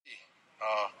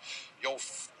Yo,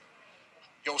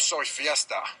 yo soy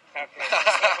Fiesta.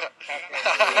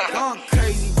 Going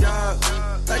crazy, dog.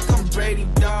 Like I'm Brady,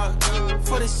 dog.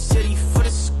 For the city, for the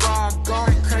squad.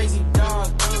 Going crazy,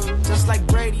 dog. Just like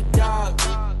Brady, dog.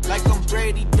 Like I'm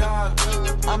Brady, dog.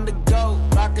 I'm the GOAT.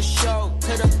 Rock a show to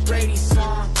the Brady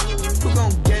song. Who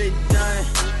gon' get it done?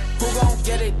 Who gon'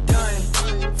 get it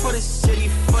done? For the city,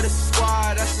 for the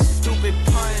squad. That's a stupid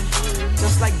pun.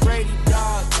 Just like Brady,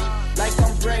 dog. Like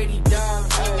I'm Brady, dog.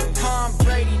 Tom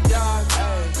Brady, dog.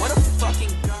 What a fucking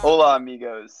dog. Hola,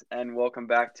 amigos, and welcome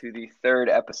back to the third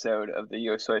episode of the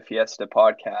Yo Soy Fiesta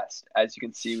podcast. As you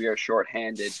can see, we are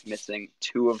shorthanded, missing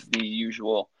two of the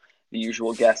usual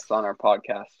guests on our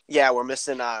podcast. Yeah, we're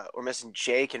missing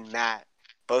Jake and Matt.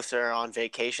 Both are on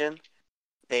vacation.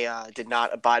 They did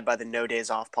not abide by the no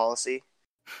days off policy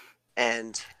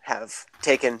and have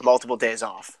taken multiple days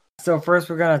off. So first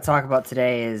we're going to talk about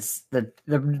today is the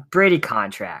Brady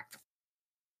contract.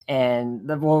 And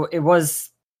it was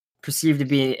perceived to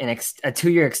be a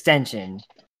 2-year extension,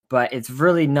 but it's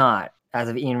really not, as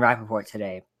of Ian Rappaport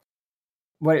today.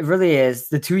 What it really is,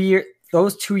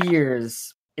 those 2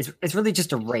 years, it's really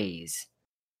just a raise.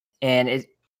 And it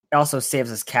also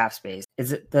saves us cap space.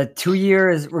 Is it the 2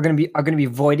 years are going to be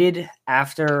voided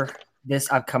after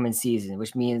this upcoming season,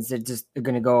 which means they're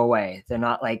going to go away. They're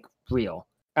not like real.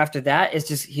 After that, he's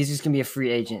just going to be a free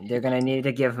agent. They're going to need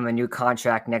to give him a new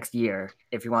contract next year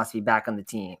if he wants to be back on the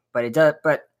team. But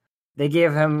they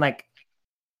gave him like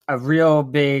a real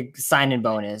big signing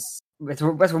bonus. That's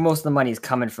where most of the money is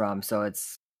coming from. So it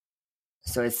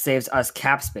saves us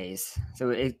cap space.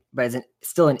 But it's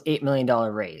still an $8 million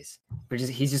raise.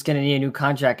 He's just going to need a new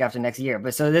contract after next year.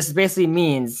 But so this basically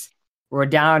means we're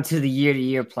down to the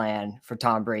year-to-year plan for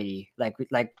Tom Brady, like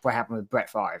what happened with Brett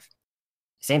Favre.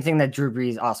 Same thing that Drew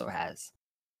Brees also has.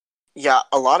 Yeah,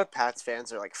 a lot of Pats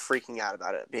fans are like freaking out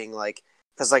about it, being like,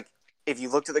 because like if you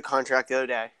looked at the contract the other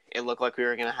day, it looked like we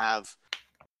were going to have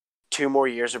 3 more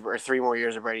years of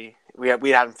Brady. We had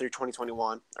him through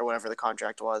 2021 or whatever the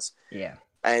contract was. Yeah.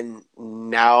 And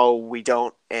now we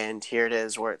don't, and here it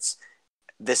is where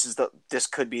this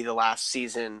could be the last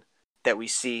season that we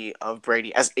see of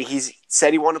Brady. As he's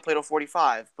said he wanted to play till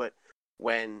 45, but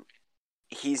when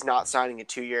he's not signing a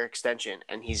 2-year extension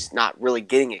and he's not really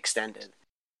getting extended,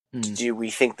 do we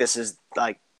think this is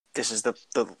the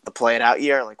play it out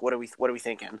year? Like what are we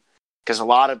thinking? Because a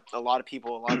lot of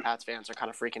people, a lot of Pats fans are kind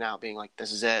of freaking out, being like,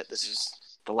 this is it. This is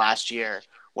the last year.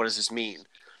 What does this mean?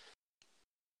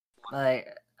 I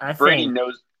Brady think,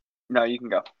 knows. No, you can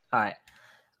go. all right.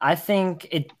 I think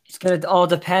it's going to all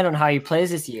depend on how he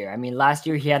plays this year. I mean, last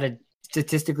year he had a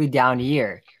statistically down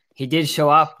year. He did show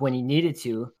up when he needed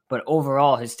to, but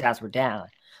overall his stats were down.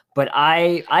 But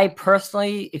I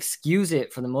personally excuse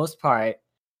it for the most part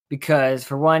because,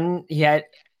 for one, he had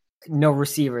no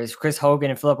receivers. Chris Hogan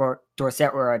and Philip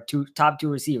Dorsett were our top two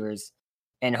receivers,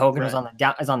 and Hogan was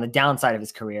on the downside of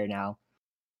his career now.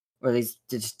 Or at least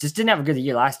just didn't have a good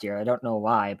year last year. I don't know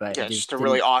why, but yeah, just a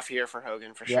really off year for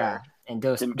Hogan for sure. And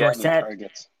Dorsett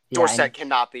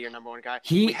cannot be your number one guy.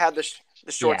 We had the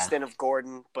short stint of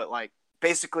Gordon, but like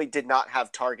basically did not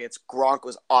have targets. Gronk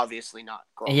was obviously not.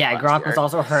 Gronk was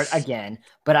also hurt again.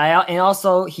 But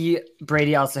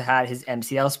Brady also had his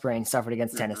MCL sprain suffered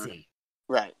against Tennessee.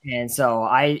 Right. And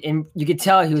so you could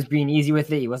tell he was being easy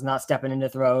with it. He was not stepping into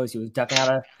throws. He was ducking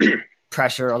out of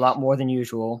pressure a lot more than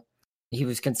usual. He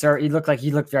was He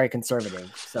looked very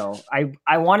conservative. So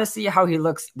I want to see how he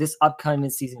looks this upcoming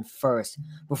season first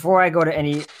before I go to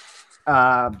any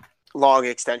long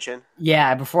extension.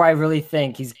 Yeah, before I really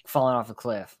think he's falling off a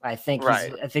cliff. I think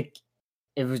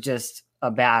it was just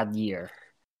a bad year.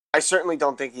 I certainly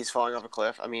don't think he's falling off a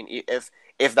cliff. I mean, if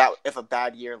a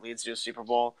bad year leads to a Super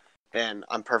Bowl, then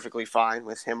I'm perfectly fine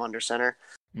with him under center.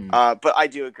 But I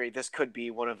do agree this could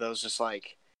be one of those just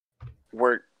like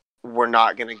we're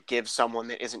not going to give someone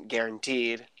that isn't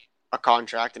guaranteed a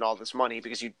contract and all this money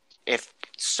because if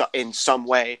in some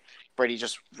way Brady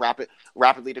just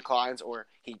rapidly declines or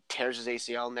he tears his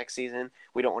ACL next season,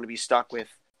 we don't want to be stuck with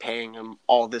paying him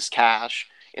all this cash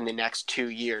in the next 2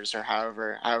 years or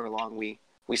however long we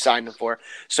signed him for.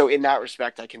 So in that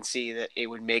respect, I can see that it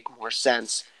would make more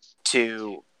sense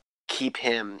to keep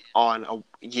him on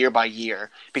a year by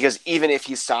year because even if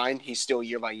he's signed, he's still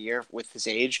year by year with his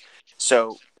age.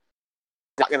 So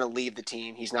not going to leave the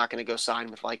team. He's not going to go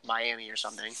sign with like Miami or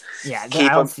something. Yeah,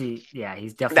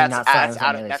 he's definitely not signing with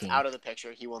another team. That's out of the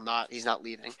picture. He's not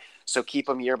leaving. So keep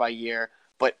him year by year.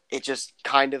 But it just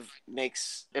kind of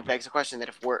begs the question that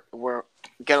if we're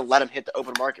going to let him hit the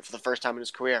open market for the first time in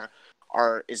his career,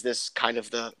 is this kind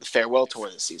of the farewell tour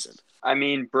this season? I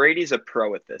mean, Brady's a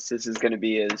pro at this. This is going to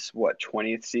be his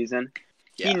 20th season.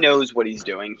 He knows what he's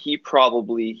doing. He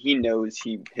knows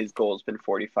his goal has been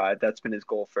 45. That's been his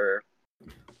goal for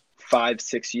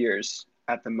 5-6 years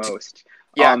at the most.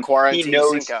 Yeah,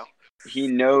 he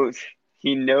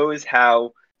knows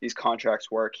how these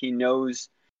contracts work. He knows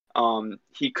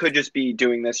he could just be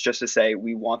doing this just to say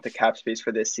we want the cap space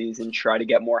for this season, try to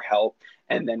get more help,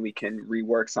 and then we can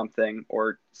rework something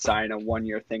or sign a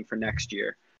 1-year thing for next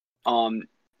year.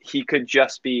 He could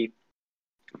just be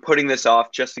putting this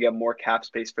off just to get more cap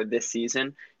space for this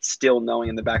season, still knowing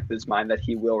in the back of his mind that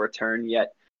he will return.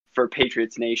 Yet for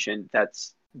Patriots Nation,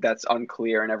 that's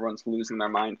unclear, and everyone's losing their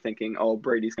mind thinking, oh,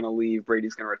 Brady's going to leave,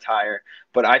 Brady's going to retire.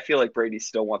 But I feel like Brady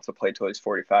still wants to play till he's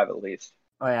 45 at least.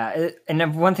 Oh yeah, and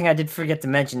then one thing I did forget to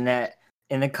mention that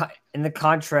in the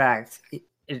contract,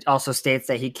 it also states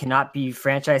that he cannot be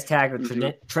franchise tagged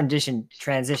or transition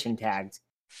tagged.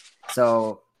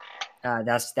 So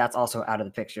that's also out of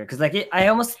the picture, because I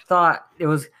almost thought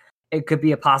it could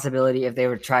be a possibility if they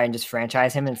would try and just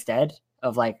franchise him instead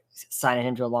of like signing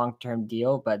him to a long-term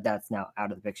deal, but that's now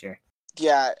out of the picture.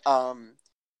 Yeah,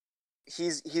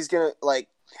 he's gonna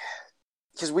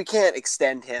because we can't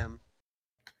extend him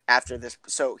after this,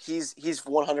 so he's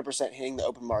 100% hitting the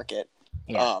open market.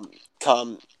 Yeah.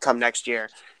 Come next year,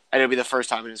 and it'll be the first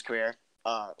time in his career.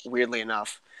 Weirdly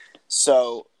enough,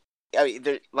 so I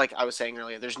mean, like I was saying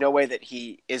earlier, there's no way that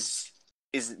he is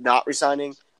not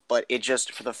resigning. But it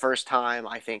just, for the first time,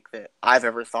 I think that I've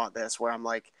ever thought this, where I'm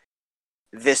like,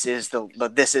 this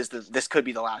could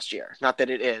be the last year. Not that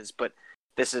it is, but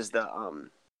this is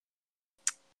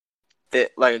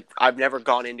I've never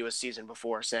gone into a season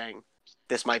before saying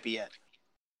this might be it.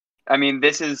 I mean,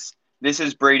 this is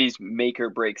Brady's make or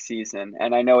break season,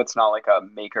 and I know it's not like a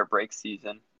make or break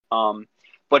season.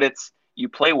 But it's, you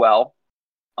play well,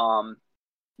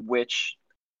 which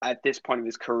at this point of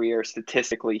his career,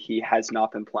 statistically, he has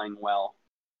not been playing well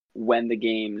when the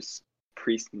game's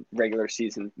regular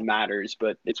season matters,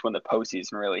 but it's when the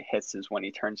postseason really hits is when he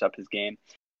turns up his game.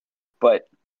 But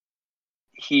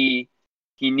he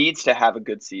needs to have a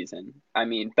good season. I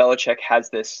mean, Belichick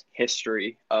has this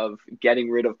history of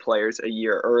getting rid of players a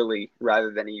year early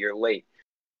rather than a year late.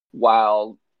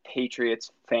 While Patriots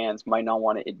fans might not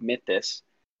want to admit this,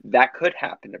 that could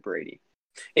happen to Brady.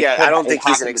 I don't think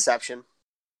he's an exception.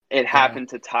 It happened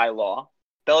to Ty Law.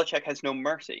 Belichick has no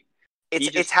mercy.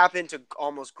 It's happened to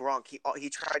almost Gronk. He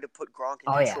tried to put Gronk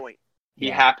in Detroit.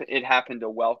 It happened to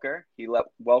Welker. He let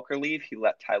Welker leave. He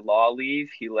let Ty Law leave.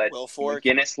 He let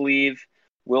McGinnis leave.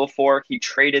 Will Fork. He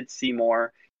traded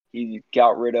Seymour. He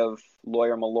got rid of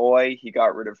Lawyer Malloy. He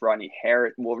got rid of Ronnie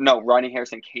Harris. Well, no, Ronnie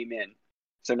Harrison came in,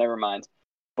 so never mind.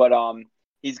 But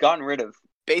he's gotten rid of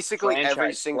basically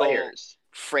every single players.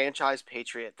 Franchise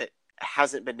Patriot that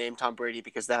hasn't been named Tom Brady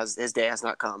because his day has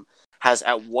not come, has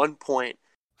at one point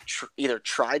either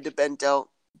tried to bend dealt,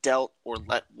 or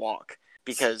let walk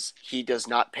because he does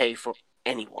not pay for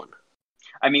anyone.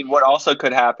 I mean, what also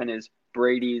could happen is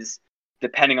Brady's,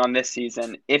 depending on this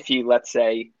season, if he, let's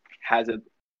say, has an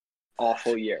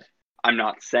awful year. I'm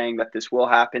not saying that this will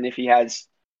happen. If he has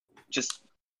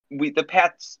the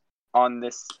Pats on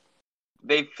this,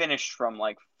 they've finished from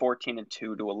like 14-2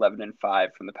 to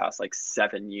 11-5 from the past like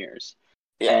 7 years.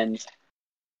 Yeah. And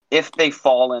if they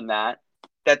fall in that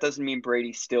doesn't mean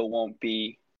Brady still won't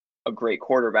be a great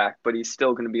quarterback, but he's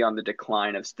still going to be on the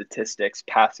decline of statistics,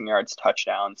 passing yards,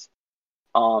 touchdowns.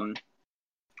 You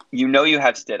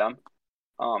have Stidham.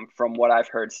 From what I've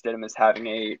heard, Stidham is having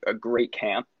a great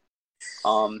camp.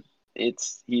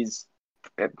 He's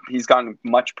gotten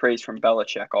much praise from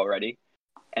Belichick already,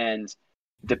 and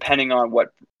depending on what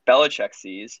Belichick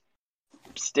sees,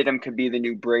 Stidham could be the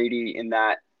new Brady in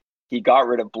that he got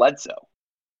rid of Bledsoe,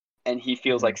 and he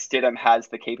feels like Stidham has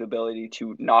the capability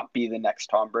to not be the next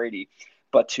Tom Brady,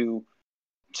 but to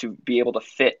be able to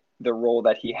fit the role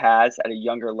that he has at a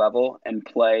younger level and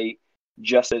play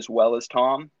just as well as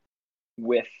Tom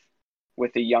with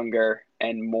a younger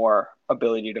and more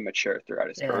ability to mature throughout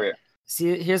his career.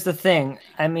 See, here's the thing.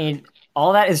 I mean,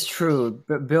 all that is true,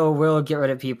 but Bill will get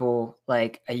rid of people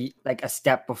like a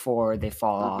step before they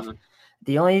fall off.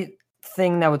 The only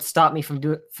thing that would stop me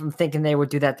from thinking they would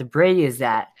do that to Brady is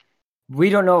that we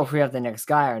don't know if we have the next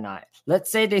guy or not.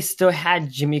 Let's say they still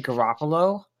had Jimmy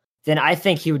Garoppolo, then I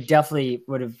think he would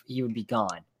be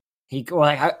gone. He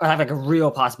have like a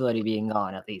real possibility of being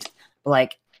gone at least. But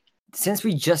like, since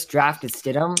we just drafted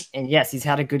Stidham, and yes, he's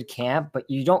had a good camp, but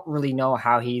you don't really know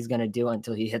how he's going to do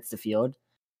until he hits the field.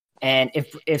 And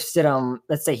if Stidham,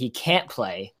 let's say he can't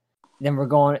play, then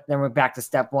we're back to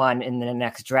step one in the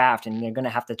next draft, and they're going to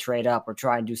have to trade up or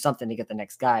try and do something to get the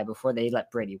next guy before they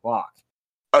let Brady walk.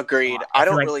 Agreed. I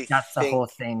don't really that's think the whole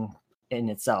thing in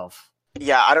itself.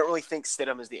 Yeah, I don't really think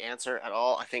Stidham is the answer at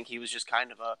all. I think he was just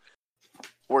kind of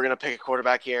we're going to pick a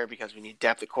quarterback here because we need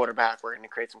depth at quarterback. We're going to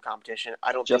create some competition.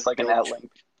 I don't Just think like Bill, an Etling.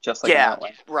 Just like an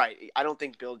Etling. Right. I don't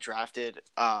think Bill drafted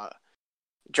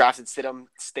Stidham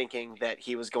thinking that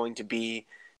he was going to be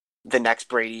the next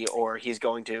Brady or he's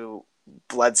going to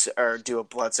do a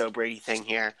Bledsoe Brady thing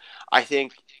here. I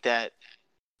think that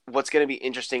what's going to be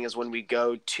interesting is when we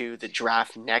go to the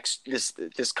draft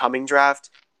this coming draft,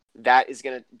 that is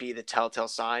going to be the telltale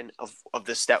sign of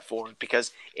the step forward.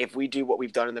 Because if we do what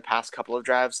we've done in the past couple of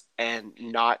drafts and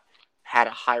not had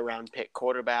a high round pick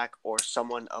quarterback or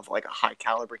someone of like a high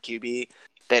caliber QB,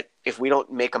 that if we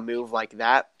don't make a move like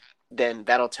that, then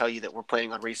that'll tell you that we're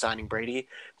planning on re-signing Brady.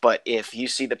 But if you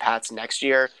see the Pats next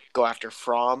year go after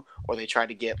Fromm, or they try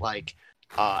to get like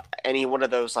any one of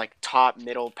those like top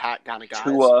middle Pat kind of guys,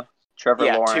 Tua, Trevor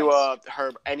Lawrence, Tua,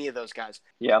 Herb, any of those guys,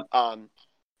 yeah.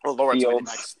 Well, Lawrence will be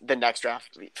the next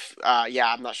draft.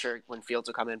 I'm not sure when Fields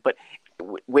will come in, but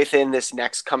within this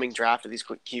next coming draft of these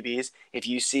QBs, if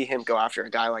you see him go after a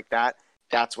guy like that,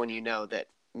 that's when you know that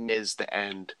is the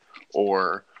end.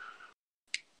 Or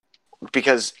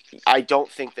because I don't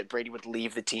think that Brady would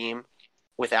leave the team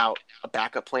without a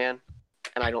backup plan,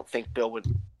 and I don't think Bill would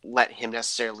let him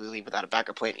necessarily leave without a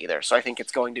backup plan either. So I think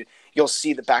you'll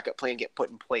see the backup plan get put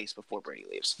in place before Brady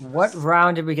leaves. What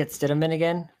round did we get Stidham in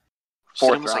again?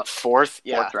 Fourth round. Like fourth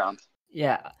round.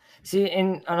 Yeah. See,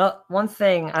 and one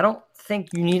thing, I don't think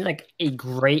you need like a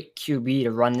great QB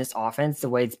to run this offense the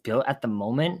way it's built at the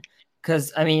moment.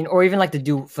 Because, I mean, or even like to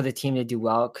do for the team to do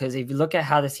well. Because if you look at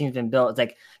how this team's been built, it's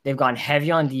like they've gone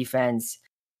heavy on defense.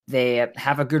 They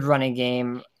have a good running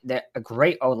game. They're a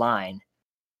great O-line.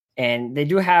 And they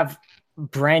do have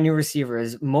brand new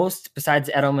receivers. Most, besides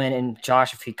Edelman and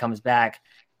Josh, if he comes back,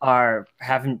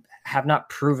 have not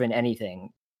proven anything.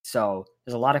 So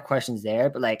there's a lot of questions there.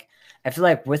 But like, I feel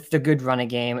like with the good running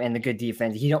game and the good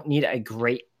defense, you don't need a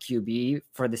great QB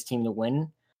for this team to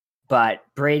win. But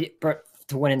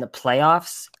to win in the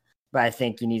playoffs, but I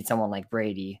think you need someone like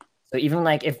Brady. So even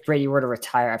like if Brady were to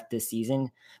retire after this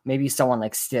season, maybe someone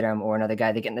like Stidham or another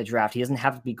guy they get in the draft, he doesn't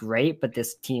have to be great, but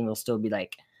this team will still be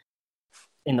like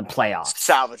in the playoffs.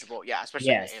 Salvageable, yeah, especially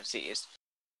in the AFC East.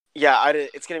 Yeah,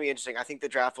 it's going to be interesting. I think the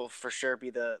draft will for sure be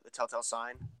the telltale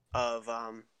sign of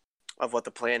what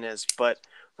the plan is. But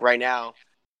right now,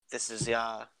 this is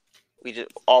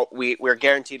we're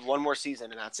guaranteed one more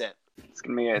season and that's it. It's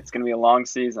gonna be a long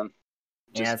season.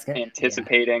 Just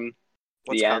anticipating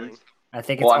the end. I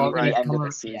think it's the end of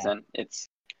the season. Yeah.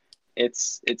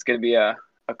 It's going to be a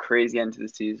crazy end to the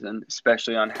season,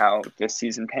 especially on how this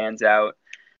season pans out.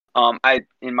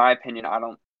 In my opinion, I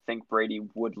don't think Brady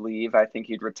would leave. I think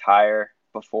he'd retire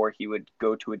before he would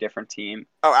go to a different team.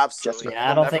 Oh, absolutely.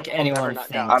 I don't think anyone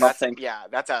thinks. I don't think. Yeah,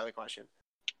 that's out of the question.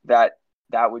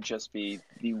 That would just be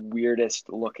the weirdest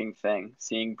looking thing,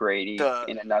 seeing Brady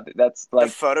in another. That's like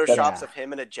the photoshops of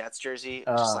him in a Jets jersey,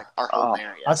 just like are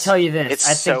hilarious. I'll tell you this: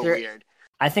 it's weird.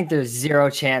 I think there's zero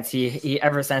chance he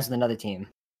ever signs with another team.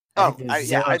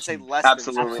 I'd say less.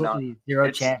 Absolutely not.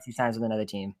 Zero chance he signs with another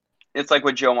team. It's like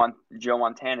what Joe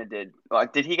Montana did.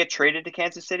 Did he get traded to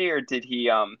Kansas City, or did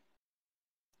he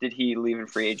leave in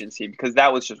free agency? Because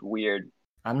that was just weird.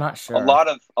 I'm not sure. A lot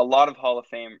of Hall of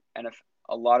Fame and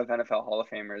a lot of NFL Hall of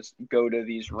Famers go to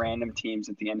these random teams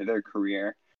at the end of their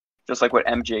career, just like what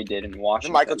MJ did in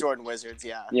Washington. The Michael Jordan Wizards,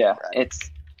 yeah. Yeah,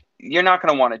 you're not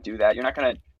going to want to do that. You're not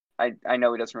going to. I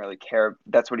know he doesn't really care.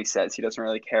 That's what he says. He doesn't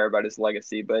really care about his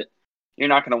legacy, but you're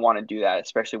not going to want to do that,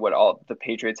 especially what all the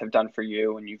Patriots have done for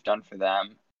you and you've done for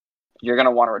them. You're going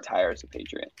to want to retire as a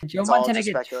Patriot. Did Joe Montana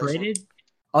get traded?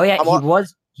 Oh yeah,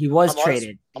 he was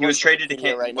traded. He was traded to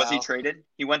Kansas. Was he traded?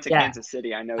 He went to Kansas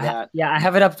City. I know that. Yeah, I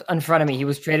have it up in front of me. He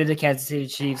was traded to Kansas City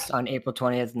Chiefs on April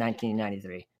 20th,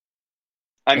 1993.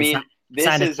 I mean, he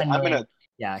signed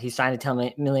a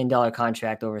 $10 million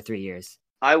contract over 3 years.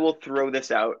 I will throw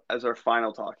this out as our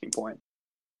final talking point.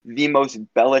 The most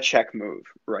Belichick move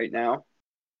right now,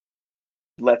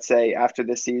 let's say after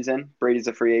this season, Brady's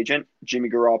a free agent. Jimmy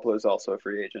Garoppolo is also a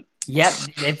free agent. Yep,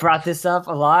 they brought this up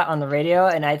a lot on the radio,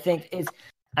 and I think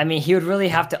he would really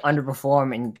have to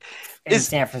underperform in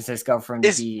San Francisco for him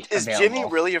to be available. Is Jimmy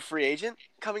really a free agent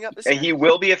coming up this year? He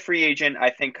will be a free agent, I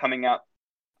think, coming up.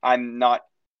 I'm not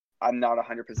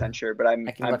 100% sure, but I'm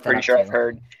pretty sure I've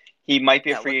heard he might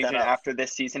be a free agent after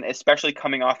this season, especially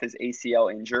coming off his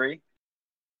ACL injury.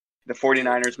 The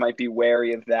 49ers might be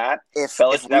wary of that. If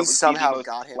we somehow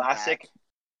got him back.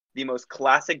 The most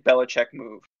classic Belichick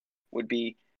move would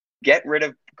be get rid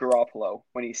of Garoppolo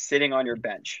when he's sitting on your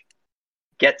bench.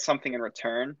 Get something in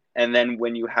return, and then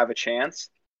when you have a chance,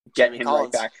 get him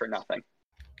right back for nothing.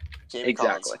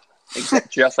 Exactly.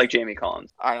 Just like Jamie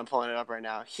Collins. All right, I'm pulling it up right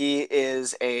now. He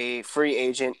is a free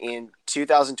agent in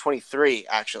 2023,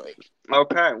 actually.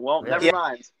 Okay, well, Really? never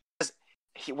mind.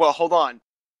 Well, hold on. He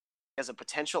has a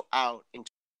potential out in.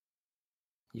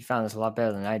 You found this a lot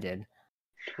better than I did.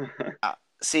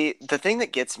 See, the thing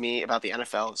that gets me about the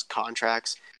NFL is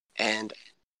contracts, and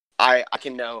I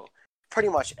can know pretty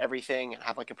much everything and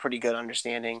have like a pretty good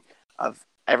understanding of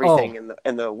everything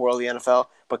in the world of the NFL.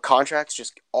 But contracts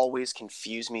just always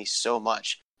confuse me so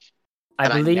much. I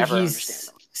believe never he's understand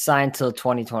them. signed till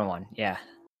 2021. Yeah,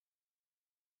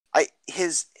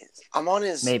 I'm on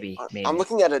his maybe. I'm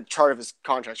looking at a chart of his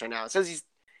contracts right now. It says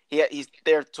he's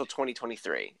there till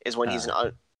 2023 is when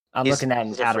I'm looking at an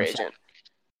he's a Adam free Schefter. agent.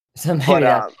 So maybe But,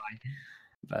 that's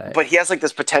fine. But he has like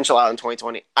this potential out in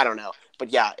 2020. I don't know. But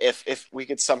yeah, if we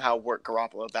could somehow work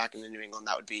Garoppolo back into New England,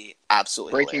 that would be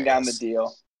absolutely Breaking down the hilarious.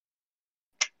 deal.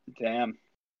 Damn.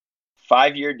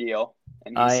 5-year deal.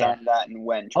 And he signed that in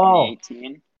when?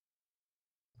 2018?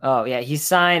 Oh, yeah. He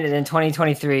signed, and then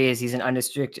 2023 is he's an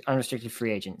unrestricted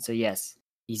free agent. So, yes,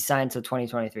 he signed till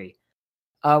 2023.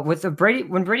 With the Brady,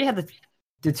 when Brady had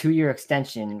the 2-year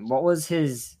extension, what was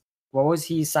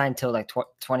he signed till, like,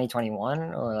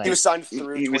 2021? Or like He was signed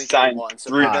through He was 2021. signed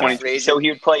through 2020. So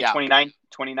he would play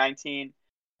 2019,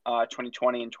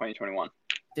 2020, and 2021.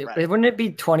 Right. Wouldn't it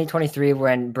be 2023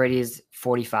 when Brady is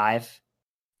 45?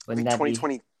 Wouldn't that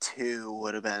 2022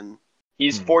 would have been.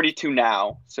 He's 42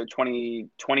 now, so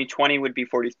 2020 would be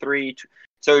 43.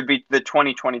 So it would be the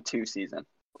 2022 season.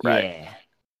 Right. Yeah.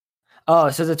 Oh,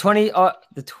 so the 20. I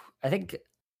think.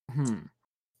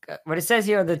 What it says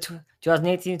here, the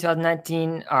 2018,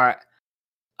 2019 are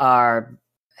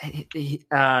they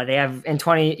have in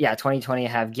 2020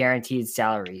 have guaranteed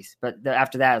salaries, but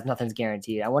after that, nothing's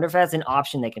guaranteed. I wonder if that's an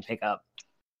option they can pick up.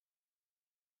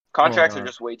 Contracts are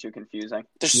just way too confusing.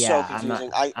 They're so confusing.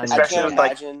 I can't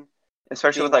imagine.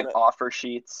 Especially with like offer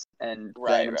sheets and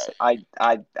right.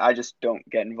 I just don't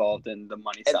get involved in the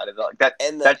money side of it. Like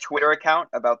that Twitter account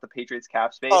about the Patriots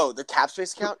cap space. Oh, the cap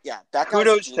space account? Yeah. That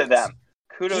kudos to them.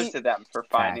 Kudos to them for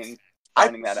finding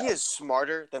that out. He is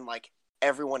smarter than like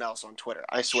everyone else on Twitter.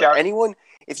 I swear. Anyone,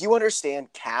 if you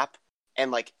understand cap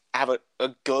and like have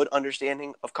a good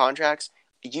understanding of contracts,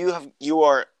 you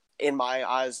are in my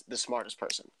eyes the smartest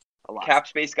person alive. Cap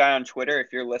space guy on Twitter,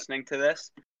 if you're listening to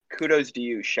this, kudos to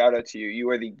you. Shout out to you. You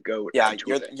are the GOAT. Yeah,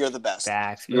 you're the best.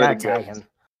 Facts. You're the tag GOAT. him.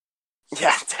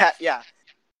 Yeah.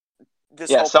 This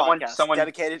whole podcast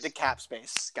dedicated to cap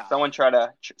space. Someone try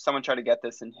to get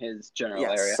this in his general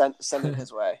area. Send it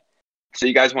his way. So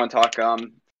you guys want to talk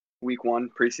week 1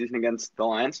 preseason against the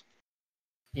Lions?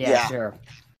 Yeah, sure.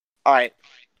 All right.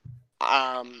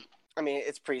 I mean,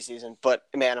 it's preseason, but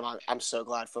man, I'm so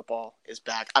glad football is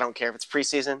back. I don't care if it's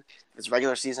preseason, if it's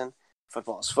regular season.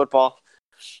 Football is football.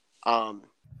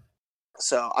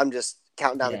 So I'm just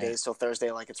counting down the days till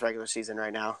Thursday like it's regular season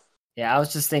right now. Yeah, I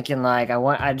was just thinking like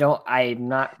I'm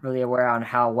not really aware on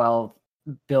how well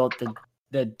built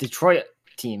the Detroit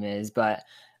team is, but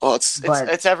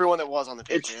it's everyone that was on the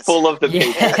Patriots. It's full of the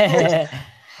Patriots.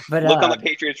 But look on the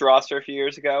Patriots roster a few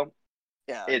years ago.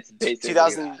 Yeah, it's basically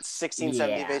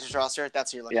 2016-17 Patriots roster.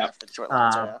 That's who you're looking at for the Detroit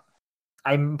Lions right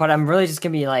now. I'm really just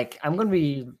gonna be like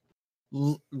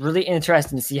really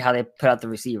interested to see how they put out the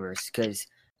receivers because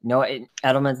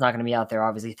Edelman's not gonna be out there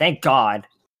obviously. Thank God.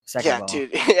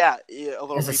 Dude. Yeah.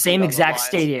 It's the same exact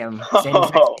stadium.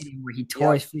 Where he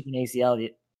tore his freaking ACL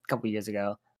a couple years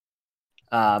ago.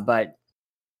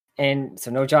 And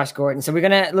so no Josh Gordon. So we're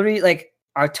gonna literally like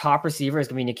our top receiver is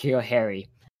gonna be N'Keal Harry.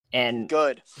 And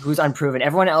good. Who's unproven.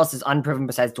 Everyone else is unproven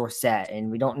besides Dorsett,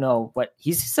 and we don't know what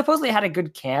he's supposedly had a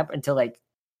good camp until like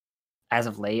as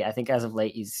of late. I think as of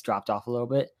late he's dropped off a little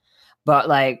bit. But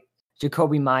like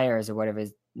Jacoby Myers or whatever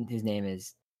his name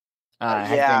is, has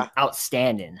been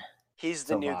outstanding. He's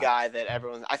the new guy that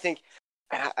everyone I think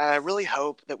and I really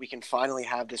hope that we can finally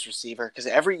have this receiver because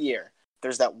every year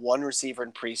there's that one receiver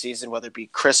in preseason, whether it be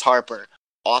Chris Harper,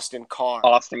 Austin Carr.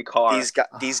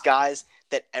 These guys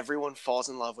that everyone falls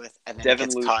in love with and then Devin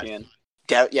gets Lucien.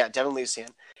 cut. Devin Lucien.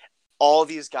 All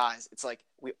these guys, it's like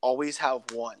we always have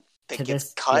one that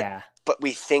gets cut, but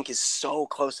we think is so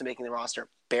close to making the roster.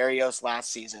 Berrios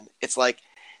last season. It's like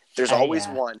there's always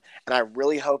one. And I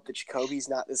really hope that Jacoby's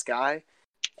not this guy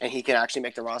and he can actually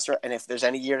make the roster. And if there's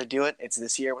any year to do it, it's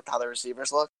this year with how the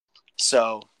receivers look.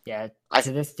 So to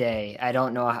this day, I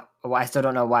still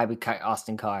don't know why we cut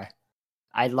Austin Carr.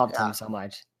 I loved him so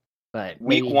much. But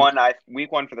week one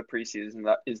for the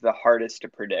preseason is the hardest to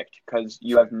predict because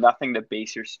you have nothing to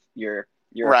base your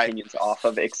opinions off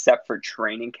of except for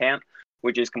training camp,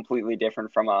 which is completely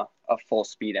different from a full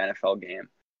speed NFL game.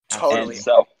 Totally. And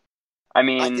so, I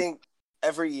mean,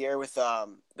 every year with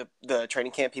the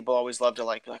training camp, people always love to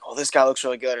like be like, oh, this guy looks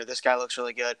really good or this guy looks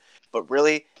really good. But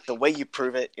really, the way you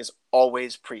prove it is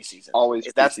always preseason. Always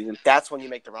preseason. That's when you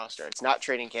make the roster. It's not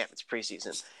training camp. It's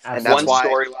preseason. And Absolutely.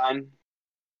 that's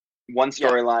One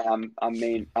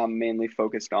storyline I'm mainly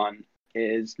focused on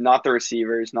is not the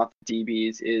receivers, not the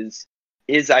DBs.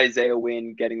 Is Isaiah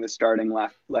Wynn getting the starting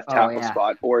left tackle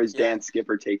spot, or is Dan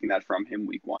Skipper taking that from him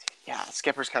week 1? Yeah,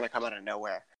 Skipper's kind of come out of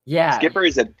nowhere. Yeah, Skipper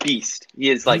is a beast. He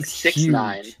is like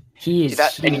 6'9". He is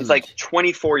huge. And he's like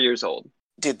 24 years old.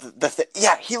 Dude,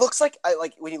 he looks like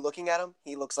when you're looking at him,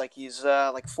 he looks like he's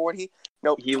like 40.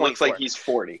 Nope, he 24. looks like he's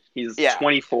 40. He's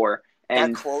 24.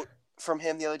 And that quote from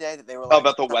him the other day that they were like, oh,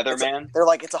 about the weatherman. They're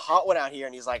like, it's a hot one out here,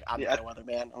 and he's like, I'm not a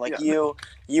weatherman. I'm like,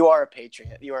 you are a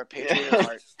patriot. You are a patriot at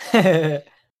heart.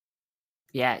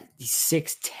 Yeah, he's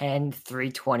 6'10",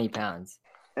 320 pounds.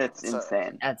 It's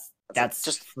insane. That's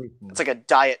just freaking. It's like a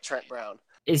diet Trent Brown.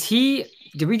 Is he?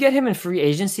 Did we get him in free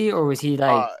agency, or was he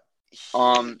like?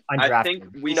 I think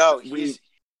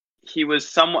he was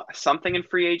something in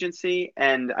free agency,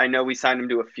 and I know we signed him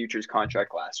to a futures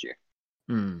contract last year.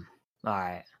 All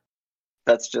right.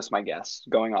 That's just my guess,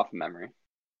 going off of memory.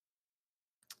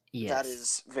 Yes. That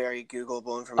is very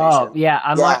Googleable information. Oh yeah,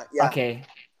 okay.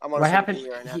 I'm on what happened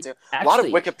right now too. Actually, a lot of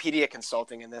Wikipedia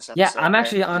consulting in this episode. Yeah, I'm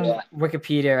actually on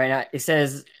Wikipedia right now. It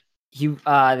says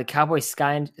the Cowboys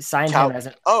signed him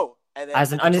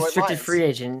as an unrestricted free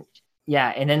agent. Yeah,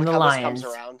 and then the Lions.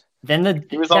 Then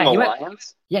he was on the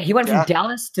Lions. He went from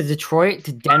Dallas to Detroit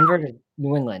to Denver to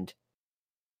New England.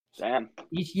 Damn.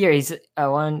 Each year he's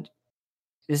won.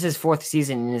 This is his 4th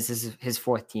season, and this is his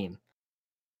 4th team.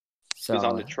 So he's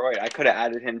on Detroit. I could have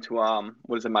added him to what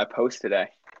was in my post today.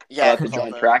 Yeah, the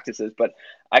joint practices, but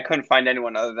I couldn't find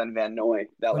anyone other than Van Noy.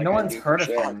 No one's heard of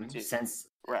him since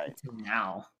until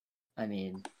now. I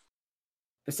mean,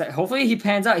 hopefully he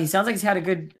pans out. He sounds like he's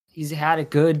had a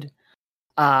good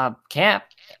camp.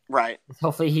 Right.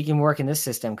 Hopefully he can work in this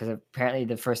system, because apparently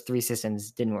the first 3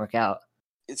 systems didn't work out.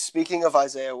 Speaking of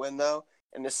Isaiah Wynn, though,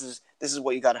 and this is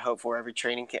what you got to hope for every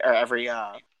training or every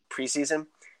preseason: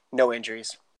 no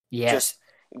injuries. Yes. Just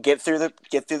get through the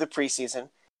preseason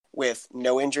with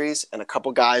no injuries and a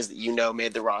couple guys that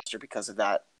made the roster because of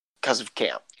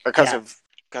camp or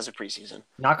because of preseason.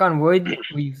 Knock on wood,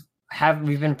 we've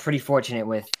been pretty fortunate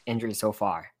with injuries so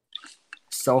far,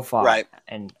 right?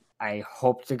 And I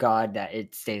hope to God that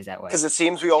it stays that way, because it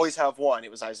seems we always have one.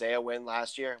 It was Isaiah Wynn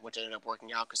last year, which ended up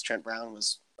working out because Trent Brown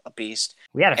was a beast.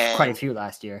 We had quite a few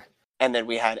last year, and then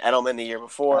we had Edelman the year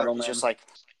before. It was just like,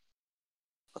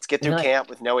 let's get through camp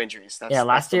with no injuries.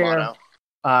 Last year.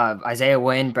 Isaiah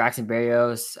Wynn, Braxton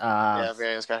Berrios.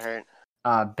 Berrios got hurt.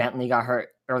 Bentley got hurt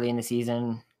early in the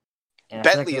season. And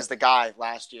Bentley is the guy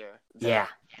last year. Yeah.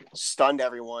 Stunned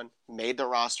everyone, made the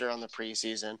roster on the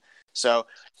preseason. So,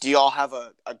 do you all have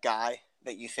a guy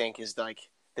that you think is like,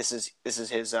 this is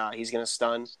his, he's going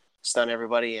to stun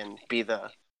everybody and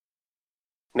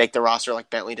make the roster like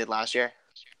Bentley did last year?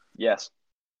 Yes.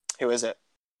 Who is it?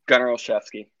 Gunnar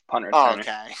Olszewski, punter. Oh,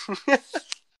 okay.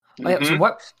 So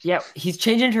what? Yeah, he's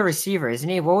changing to receiver, isn't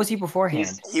he? What was he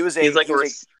beforehand? He was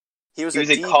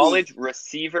a college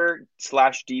receiver /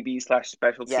 DB /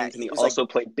 special teams, and he also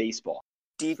played baseball.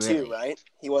 D2, really? Right?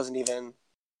 He wasn't even.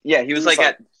 Yeah, he was like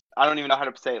at, I don't even know how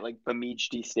to say it, like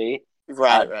Bemidji State.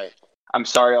 Right. I'm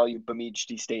sorry, all you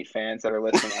Bemidji State fans that are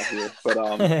listening out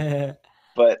here,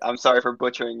 but I'm sorry for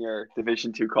butchering your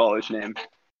Division II college name.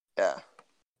 Yeah,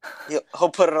 he'll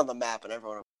put it on the map, and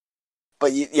everyone.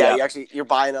 But you're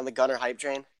buying on the Gunner hype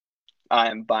train?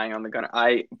 I am buying on the Gunner.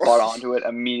 I bought onto it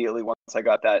immediately once I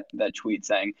got that tweet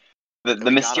saying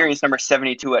the mysterious number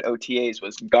 72 at OTAs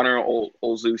was Gunnar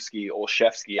Olszewski.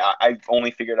 I've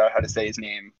only figured out how to say his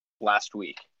name last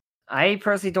week. I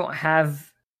personally don't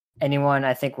have anyone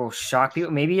I think will shock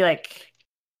people. Maybe like,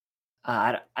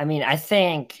 I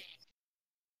think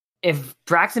if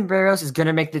Braxton Berrios is going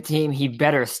to make the team, he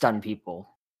better stun people.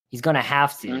 He's going to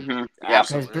have to. Mm-hmm.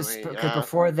 Absolutely. Because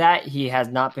before that, he has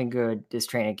not been good this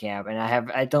training camp. And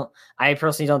I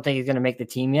personally don't think he's going to make the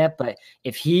team yet. But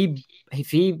if he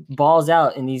balls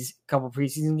out in these couple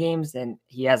preseason games, then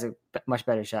he has a much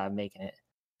better shot of making it.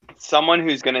 Someone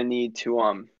who's going to need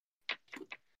to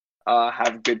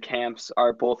have good camps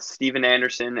are both Steven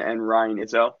Anderson and Ryan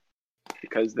Izzo,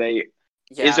 because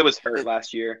Izzo was hurt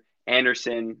last year.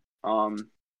 Anderson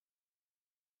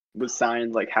was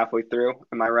signed like halfway through.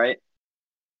 Am I right?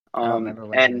 I don't remember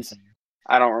when. And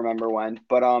I don't remember when,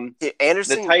 but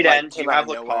Anderson, the tight end, came you have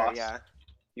Lacoste. Nowhere, yeah.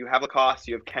 You have Lacoste.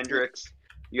 You have Kendricks.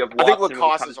 You have I Watson. think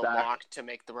Lacoste is a lock to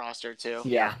make the roster too.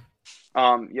 Yeah.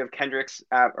 You have Kendricks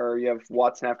you have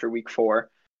Watson after week 4.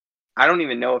 I don't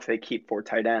even know if they keep 4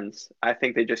 tight ends. I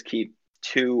think they just keep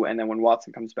 2, and then when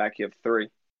Watson comes back, you have 3.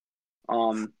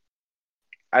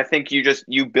 I think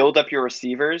you build up your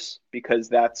receivers because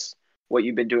that's what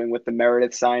you've been doing with the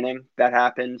Meredith signing. That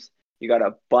happens. You got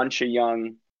a bunch of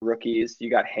young rookies. You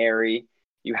got Harry.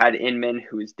 You had Inman,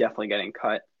 who is definitely getting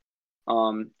cut.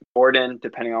 Gordon,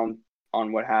 depending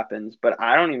on what happens, but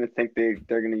I don't even think they're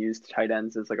going to use tight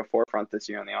ends as like a forefront this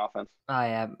year on the offense. Oh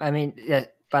yeah, I mean, yeah,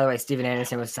 by the way, Steven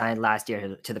Anderson was signed last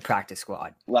year to the practice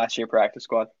squad. Last year practice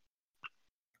squad.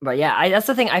 But yeah, that's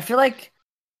the thing. I feel like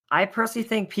I personally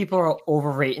think people are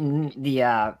overrating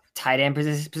the tight end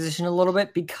position a little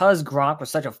bit because Gronk was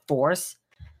such a force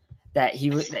that he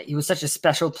was such a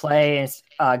special play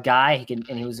guy.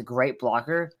 He was a great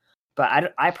blocker.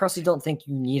 But I personally don't think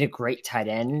you need a great tight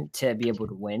end to be able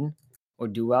to win or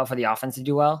do well for the offense to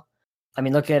do well. I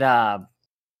mean, look at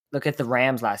the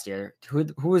Rams last year.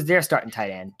 Who was their starting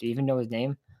tight end? Do you even know his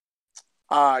name?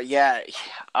 Yeah.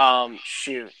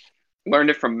 Shoot. Learned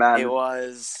it from Madden. It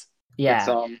was. Yeah.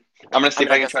 I'm gonna see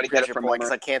if I can try to get it from memory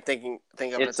because I can't think of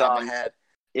it top of my head.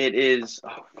 It is.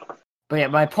 But yeah,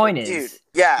 my point is, dude.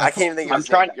 Yeah, I can't even think of his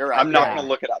name. You're right. I'm not gonna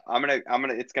look it up. I'm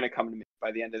gonna. It's gonna come to me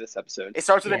by the end of this episode. It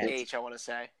starts with an H. I want to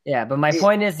say. Yeah, but my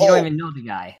point is, you don't even know the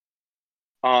guy.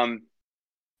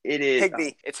 It is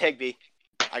Higbee. It's Higbee.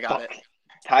 I got it.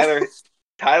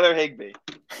 Tyler Higbee.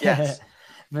 Yes.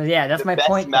 But yeah, that's my best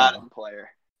point. Madden player.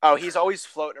 Oh, he's always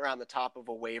floating around the top of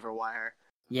a waiver wire.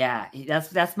 Yeah,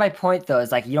 that's my point though.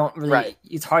 It's like you don't really. Right.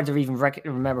 It's hard to even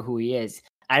remember who he is.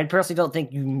 I personally don't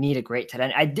think you need a great tight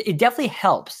end. It definitely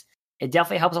helps. It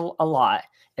definitely helps a lot.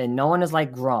 And no one is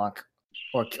like Gronk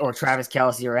or Travis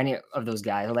Kelce or any of those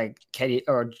guys or like Keddy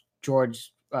or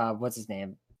George. What's his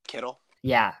name? Kittle.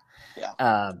 Yeah.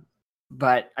 Yeah.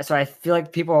 But so I feel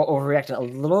like people are overreacting a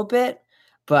little bit.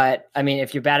 But I mean,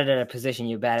 if you're bad at a position,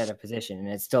 you're bad at a position, and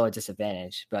it's still a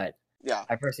disadvantage. But yeah,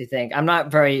 I personally think I'm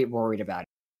not very worried about it.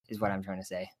 Is what I'm trying to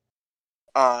say.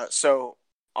 So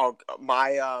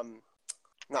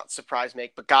not surprise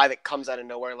make, but guy that comes out of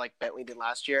nowhere like Bentley did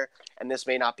last year, and this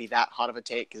may not be that hot of a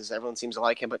take because everyone seems to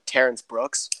like him, but Terrence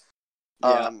Brooks.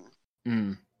 Yeah.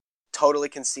 Totally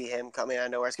can see him coming out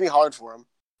of nowhere. It's going to be hard for him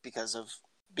because of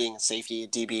being a safety, a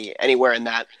DB, anywhere in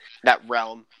that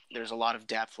realm. There's a lot of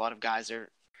depth, a lot of guys are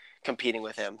competing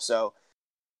with him. So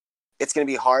it's going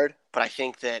to be hard, but I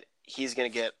think that he's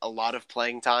going to get a lot of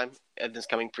playing time in this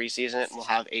coming preseason and will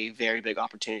have a very big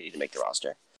opportunity to make the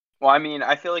roster. Well, I mean,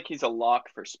 I feel like he's a lock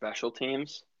for special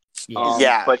teams.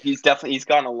 Yeah. But he's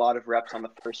gotten a lot of reps on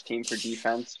the first team for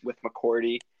defense with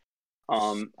McCourty.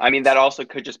 I mean, that also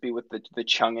could just be with the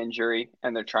Chung injury,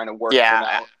 and they're trying to work him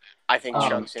out. I think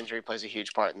Chung's injury plays a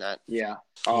huge part in that. Yeah.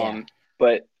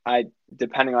 But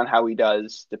depending on how he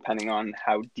does, depending on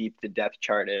how deep the depth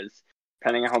chart is,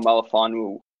 depending on how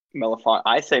Melifonwu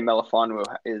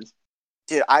is.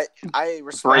 Dude, I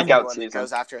respect breakout anyone that season.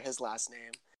 goes after his last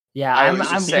name. Yeah, I'm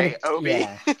gonna Obi.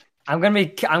 Yeah. I'm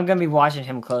gonna be watching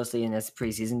him closely in this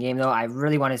preseason game though. I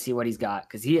really want to see what he's got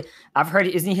because I've heard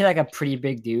isn't he like a pretty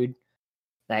big dude?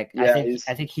 Like yeah,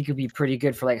 I think he could be pretty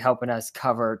good for like helping us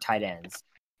cover tight ends.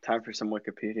 Time for some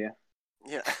Wikipedia.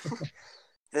 Yeah.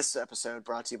 This episode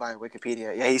brought to you by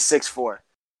Wikipedia. Yeah, he's 6'4".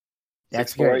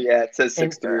 That's 6'4", good. yeah, it says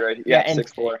 6'3", right? Yeah,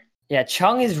 6'4". Yeah,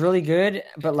 Chung is really good,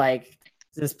 but like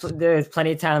there's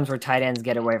plenty of times where tight ends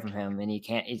get away from him, and he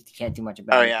can't do much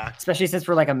about it. Oh yeah, especially since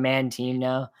we're like a man team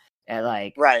now. And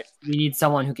like, right, we need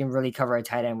someone who can really cover a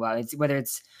tight end well. It's whether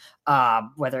it's Obi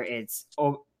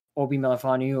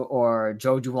Melifonwu or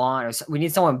Joe Juwan, or we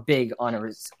need someone big on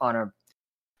a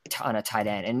tight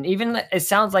end. And even it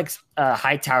sounds like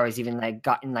Hightower's even like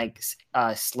gotten like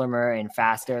slimmer and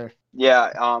faster.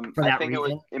 Yeah, I think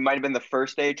it might have been the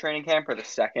first day of training camp or the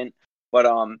second, but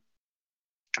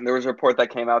there was a report that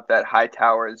came out that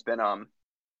Hightower has been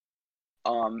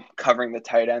covering the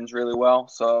tight ends really well.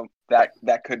 So that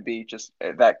could be just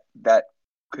that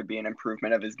could be an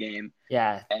improvement of his game.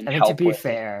 Yeah, and I think to be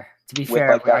fair,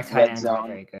 like our tight ends are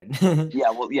very good.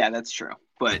 Yeah, well, yeah, that's true.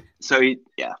 But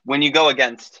when you go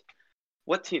against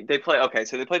what team they play? Okay,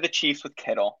 so they play the Chiefs with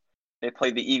Kittle. They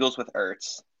play the Eagles with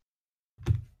Ertz.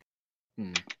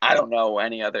 I don't know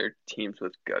any other teams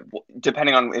with good.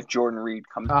 Depending on if Jordan Reed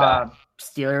comes back.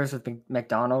 Steelers with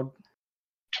McDonald.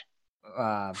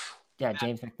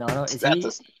 James McDonald.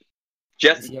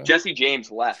 Jesse James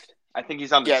left. I think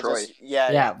he's on Detroit.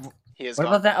 Yeah. He is. What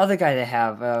about that other guy they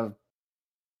have?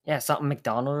 Something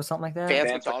McDonald or something like that.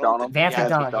 Vance McDonald.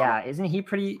 Yeah, isn't he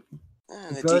pretty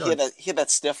good? He had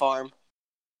that stiff arm.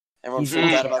 Everyone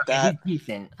freaked out about that. He's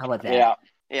decent. How about that?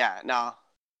 Yeah. No.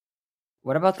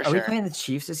 What about? Are we playing the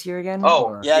Chiefs this year again?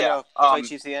 No. Play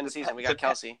Chiefs at the end of the season. We got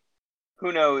Kelsey.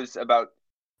 who knows about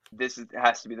this?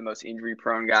 Has to be the most injury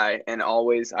prone guy, and I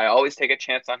always take a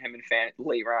chance on him in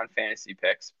late round fantasy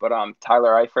picks. But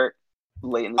Tyler Eifert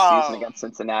late in the season against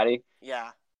Cincinnati,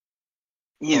 Yeah.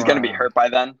 he's going to be hurt by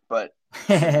then, but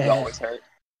he's always hurt.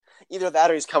 Either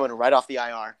that or he's coming right off the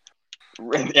IR.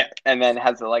 Yeah, and then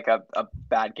has a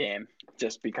bad game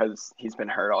just because he's been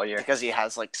hurt all year. Because he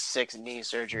has like 6 knee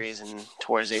surgeries and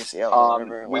tore his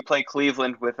ACL. We play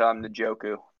Cleveland with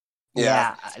Njoku.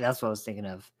 Yeah, that's what I was thinking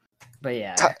of. But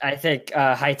yeah, I think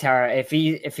Hightower, if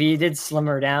he did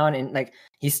slimmer down and like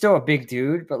he's still a big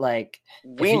dude, but like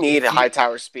we need a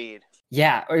Hightower speed.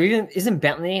 Yeah, or even isn't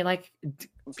Bentley like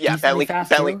Bentley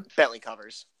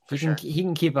covers. He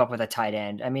can keep up with a tight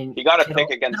end. I mean, he got a pick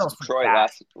against Detroit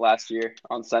last year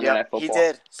on Sunday Night Football. He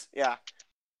did. Yeah.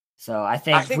 So I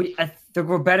think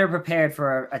we're better prepared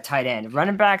for a tight end.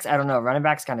 Running backs, I don't know. Running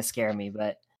backs kind of scare me,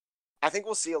 but I think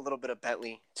we'll see a little bit of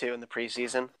Bentley too in the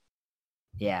preseason.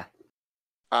 Yeah.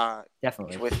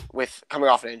 Definitely. With coming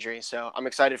off an injury, so I'm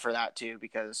excited for that too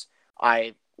because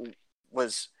I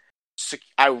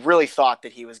really thought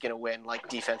that he was going to win like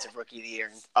defensive rookie of the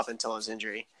year up until his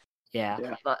injury.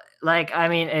 Yeah. Like, I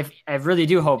mean, if I really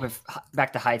do hope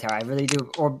back to Hightower, I really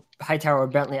do, or Hightower or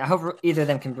Bentley, I hope either of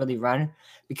them can really run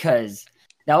because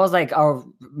that was like our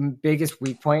biggest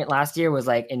weak point last year was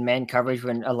like in man coverage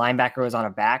when a linebacker was on a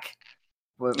back.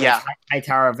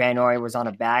 Hightower or Van Noy was on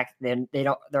a back. Then they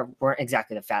weren't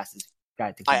exactly the fastest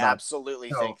guy to keep up. I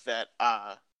absolutely think that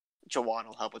Jawan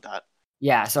will help with that.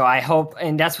 Yeah, so I hope,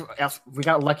 and that's we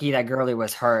got lucky that Gurley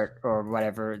was hurt or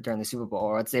whatever during the Super Bowl,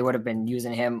 or else they would have been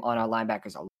using him on our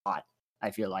linebackers a lot. I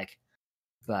feel like,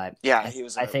 but yeah, he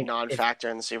was a non-factor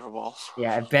in the Super Bowl.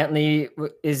 Yeah, if Bentley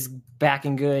is back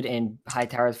and good and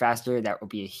Hightower is faster, that would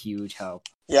be a huge help.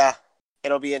 Yeah,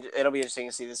 it'll be interesting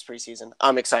to see this preseason.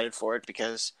 I'm excited for it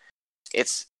because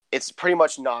it's pretty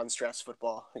much non-stress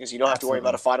football because you don't have to worry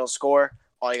about a final score.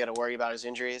 All you got to worry about is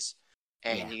injuries.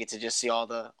 And you get to just see all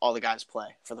the guys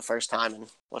play for the first time in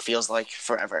what feels like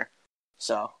forever.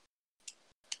 So,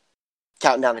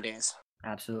 counting down the days.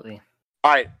 Absolutely.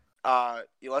 All right,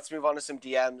 let's move on to some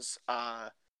DMs.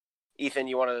 Ethan,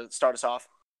 you want to start us off?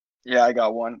 Yeah, I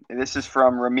got one. This is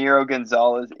from Ramiro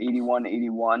Gonzalez,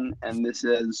 8181, and this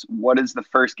is, what is the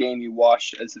first game you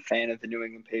watched as a fan of the New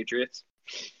England Patriots?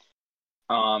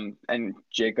 And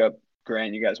Jacob,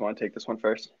 Grant, you guys want to take this one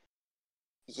first?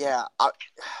 Yeah,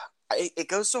 it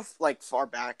goes so like far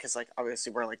back because like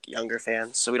obviously we're like younger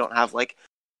fans, so we don't have like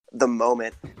the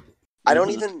moment. I don't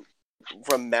even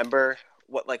remember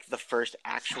what like the first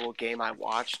actual game I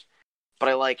watched, but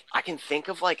I can think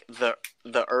of like the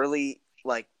early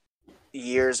like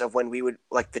years of when we would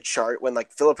like when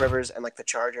like Phillip Rivers and like the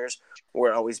Chargers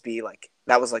would always be like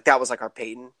that was like our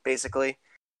Peyton basically,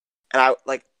 and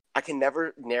I can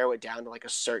never narrow it down to like a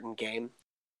certain game,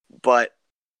 but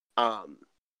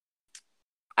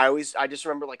I just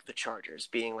remember like the Chargers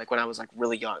being like when I was like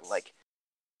really young, like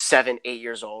 7, 8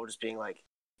 years old, just being like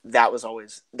that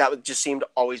would just seem to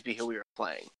always be who we were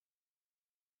playing.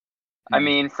 I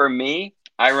mean, for me,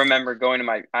 I remember going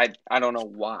to I don't know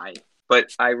why,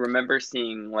 but I remember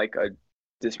seeing like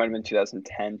this might have been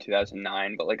 2010,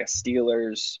 2009, but like a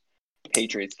Steelers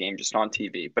Patriots game just on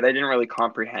TV, but I didn't really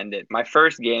comprehend it. My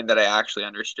first game that I actually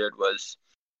understood was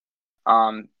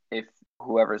if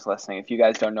whoever's listening, if you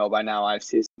guys don't know by now, I have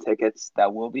season tickets.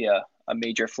 That will be a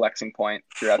major flexing point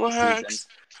throughout the season.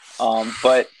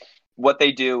 But what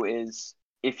they do is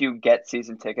if you get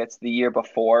season tickets the year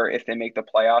before, if they make the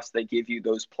playoffs, they give you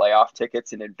those playoff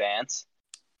tickets in advance.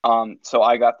 So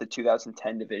I got the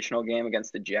 2010 divisional game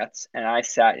against the Jets, and I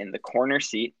sat in the corner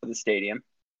seat of the stadium,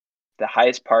 the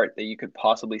highest part that you could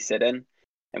possibly sit in,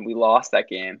 and we lost that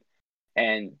game.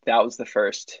 And that was the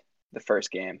first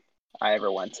game I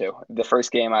ever went to. The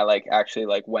first game I actually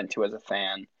went to as a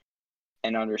fan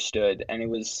and understood, and it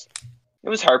was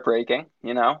heartbreaking,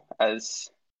 as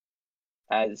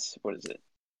what is it?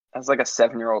 As like a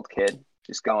 7-year-old kid,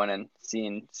 just going and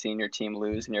seeing your team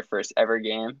lose in your first ever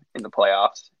game in the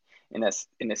playoffs in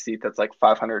a seat that's like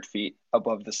 500 feet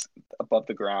above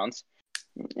the grounds.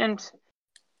 And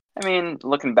I mean,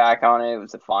 looking back on it, it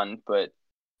was fun, but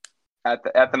at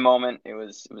the moment, it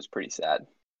was pretty sad.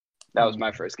 That was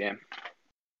my first game.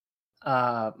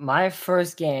 My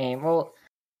first game. Well,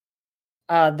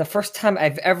 the first time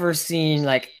I've ever seen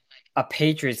like a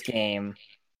Patriots game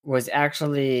was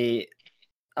actually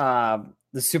the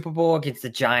Super Bowl against the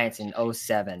Giants in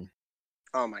 2007.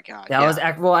 Oh my god! That was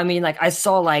well. I mean, I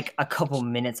saw like a couple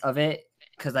minutes of it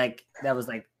because that was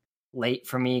late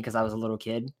for me because I was a little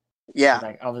kid. Yeah.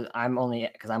 I'm only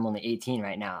 18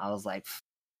 right now. I was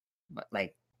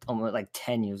almost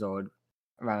 10 years old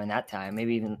around that time,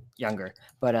 maybe even younger.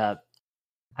 But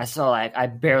I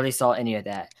barely saw any of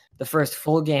that. The first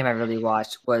full game I really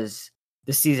watched was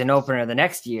the season opener the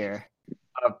next year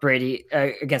of Brady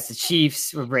against the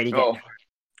Chiefs, with Brady getting hurt.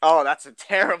 Oh, that's a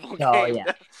terrible game.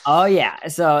 Oh yeah.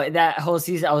 So that whole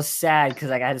season, I was sad because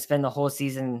like I had to spend the whole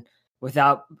season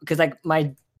without, because like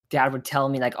my dad would tell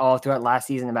me like all throughout last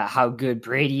season about how good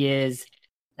Brady is.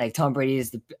 Like Tom Brady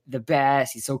is the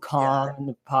best. He's so calm in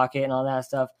the pocket and all that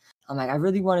stuff. I'm like, I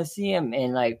really want to see him,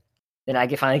 and like then I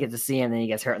finally get to see him, and then he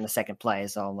gets hurt in the second play.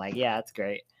 So I'm like, yeah, that's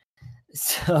great.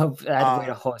 So I had to wait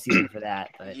a whole season for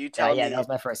that. But that was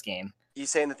my first game. You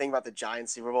saying the thing about the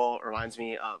Giants Super Bowl reminds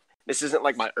me of, this isn't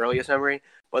like my earliest memory,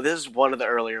 but this is one of the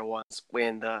earlier ones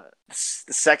when the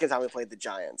second time we played the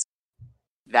Giants.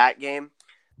 That game,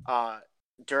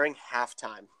 during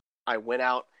halftime, I went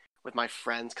out with my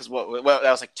friends because that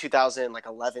was like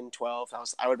 2011, 12.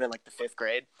 I would have been like the 5th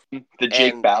grade. The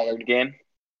Jake Ballard game.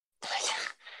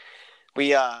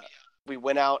 We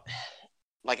went out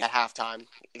like at halftime.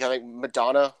 Like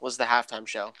Madonna was the halftime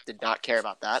show. Did not care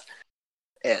about that.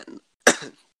 And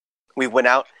we went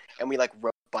out and we like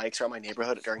rode bikes around my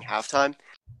neighborhood during halftime.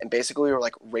 And basically we were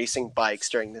like racing bikes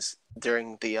during the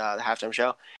halftime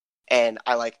show. And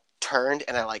I like turned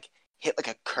and I like hit like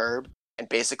a curb and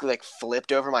basically like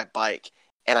flipped over my bike.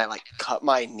 And I like cut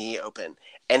my knee open.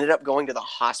 Ended up going to the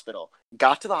hospital.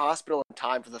 Got to the hospital in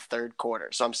time for the 3rd quarter.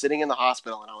 So I'm sitting in the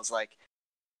hospital and I was like,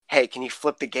 hey, can you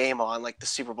flip the game on? Like the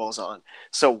Super Bowl's on.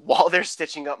 So while they're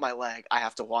stitching up my leg, I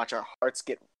have to watch our hearts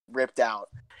get ripped out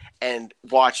and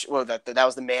watch. Well, that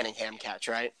was the Manningham catch,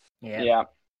 right? Yeah.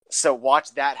 So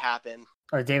watch that happen.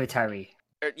 Or David Tyree.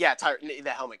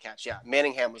 The helmet catch. Yeah,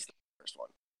 Manningham was the first one.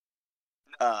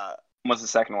 Was the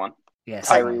second one? Yeah,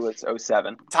 Tyree was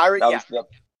 07. Tyree,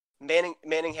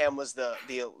 Manningham was the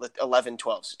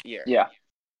 11-12 year. Yeah.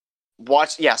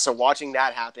 So watching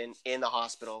that happen in the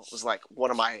hospital was like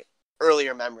one of my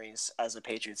earlier memories as a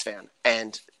Patriots fan,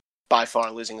 and by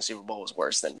far losing the Super Bowl was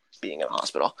worse than being in a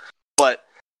hospital. But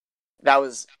that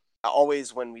was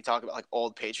always, when we talk about like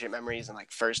old Patriot memories and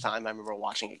like first time I remember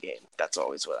watching a game, that's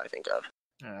always what I think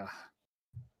of.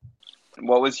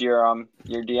 What was your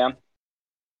DM?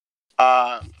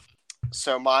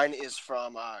 So mine is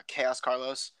from Chaos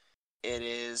Carlos. It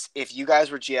is, if you guys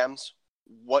were GMs,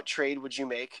 what trade would you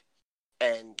make?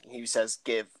 And he says,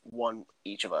 give one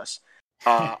each of us.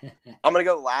 I'm gonna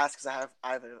go last because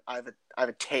I have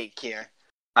a take here.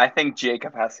 I think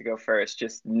Jacob has to go first.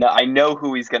 I know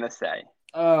who he's gonna say.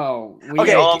 Oh,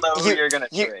 we all know who you're gonna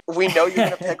trade. We know you're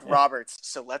gonna pick Roberts,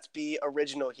 so let's be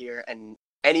original here and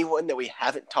anyone that we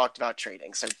haven't talked about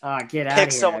trading. So get out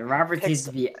of here. Roberts needs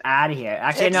to be out of here.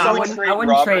 Actually, no, I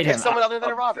wouldn't trade him. Pick someone other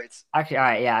than Roberts. Actually, all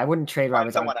right, yeah, I wouldn't trade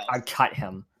Roberts. I'd cut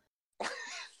him.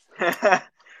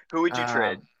 Who would you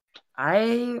trade?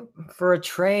 For a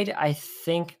trade, I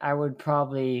think I would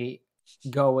probably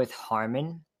go with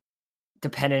Harmon,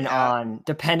 depending on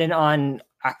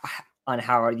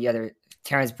how the other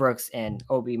Terrence Brooks and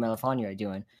Obi Melifonwu are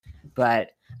doing.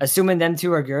 But assuming them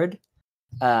two are good,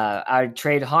 I'd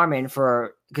trade Harmon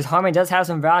because Harmon does have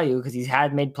some value because he's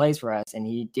made plays for us and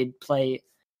he did play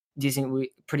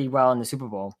pretty well in the Super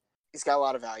Bowl. He's got a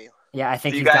lot of value. Yeah, I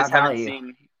think he's got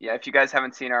value. If you guys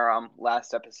haven't seen our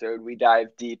last episode, we dive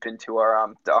deep into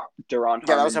our Duron.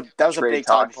 Yeah, that was a big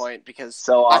time point because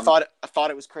I thought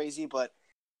it was crazy, but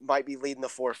might be leading the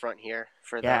forefront here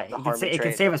for the Harmon trade. It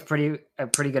can save us a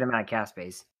pretty good amount of cap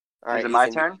space. All right, is it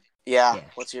my turn? Yeah.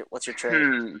 What's your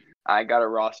trade? I got a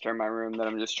roster in my room that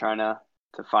I'm just trying to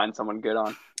find someone good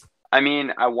on. I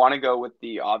mean, I want to go with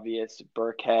the obvious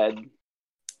Burkhead.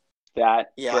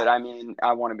 But I mean,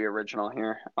 I want to be original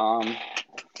here. I'm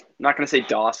not going to say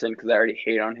Dawson because I already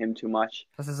hate on him too much.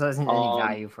 Plus, there isn't any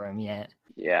value for him yet.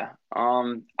 Yeah.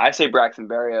 I say Braxton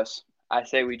Berrios. I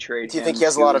say we trade him. Do you think he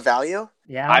has a lot of value?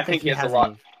 Yeah, I think he has a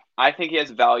lot. I think he has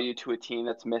value to a team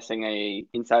that's missing a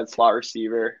inside slot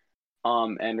receiver,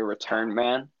 and a return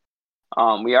man.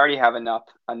 We already have enough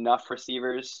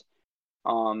receivers,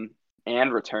 and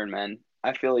return men.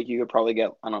 I feel like you could probably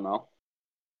get, I don't know.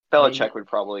 Belichick would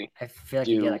probably. I feel like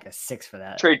you get like a 6 for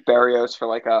that. Trade Berrios for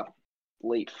like a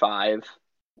late 5,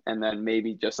 and then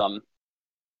maybe just some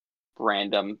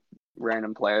random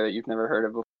player that you've never heard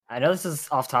of before. I know this is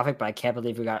off topic, but I can't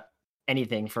believe we got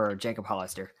anything for Jacob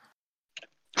Hollister.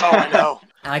 Oh, I know.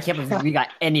 And I can't believe we got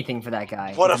anything for that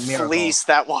guy. What a fleece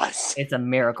that was. It's a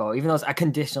miracle. Even though it's a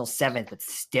conditional 7th, but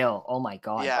still, oh my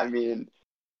God. Yeah, I mean,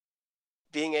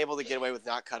 being able to get away with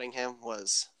not cutting him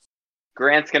was...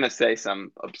 Grant's going to say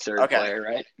some absurd player,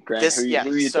 right? Grant, who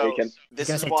are you taking? This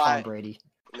is why... Tom Brady.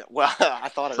 Well, I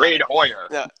thought of Trade Hoyer.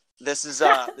 No, this is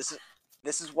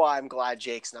This is why I'm glad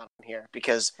Jake's not on here,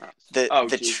 because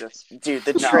Jesus.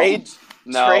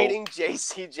 trading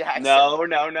J.C. Jackson. No.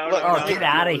 Oh, get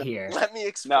out of here. Let me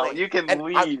explain. No, you can and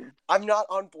leave. I'm not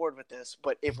on board with this,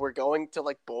 but if we're going to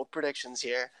like bold predictions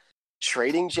here,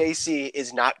 trading JC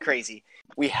is not crazy.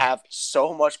 We have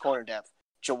so much corner depth.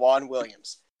 Jawan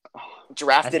Williams.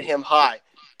 Drafted him high.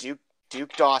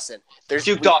 Duke Dawson.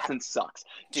 Duke Dawson sucks.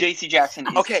 J.C. Jackson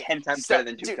is 10 times better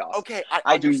than Duke Dawson. Okay,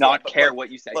 I do not care what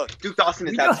you say. Look, Duke Dawson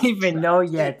is we don't even know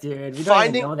yet, dude. We don't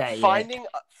even know that yet.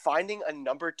 Finding a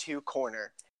number 2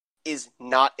 corner is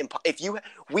not impossible.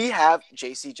 We have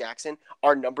J.C. Jackson,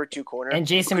 our number 2 corner, and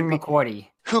Jason McCourty,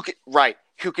 who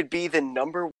could be the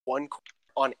number 1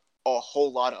 on a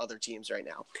whole lot of other teams right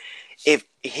now. If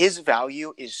his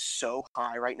value is so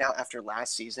high right now after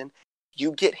last season,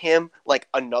 you get him like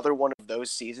another one of those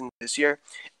seasons this year,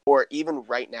 or even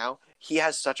right now, he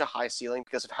has such a high ceiling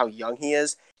because of how young he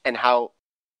is and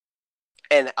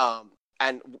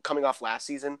and coming off last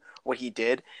season, what he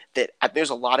did, that there's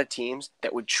a lot of teams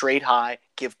that would trade high,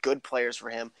 give good players for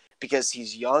him because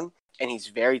he's young and he's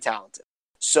very talented.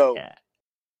 So, yeah.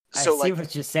 I see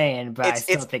what you're saying, but I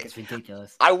still think it's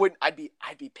ridiculous. I'd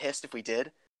be pissed if we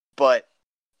did, but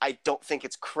I don't think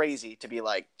it's crazy to be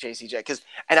like JCJ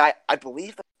and I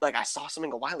believe that, like, I saw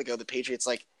something a while ago, the Patriots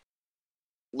like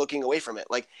looking away from it.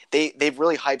 Like they've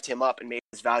really hyped him up and made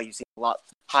his value seem a lot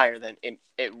higher than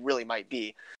it really might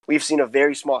be. We've seen a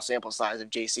very small sample size of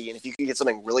JC, and if you can get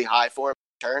something really high for him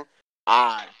in return,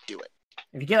 I'd do it.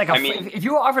 If you get if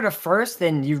you were offered a first,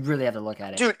 then you really have to look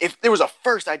at it. Dude, if there was a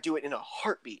first, I'd do it in a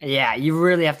heartbeat. Yeah, you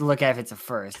really have to look at if it's a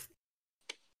first.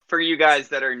 For you guys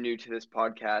that are new to this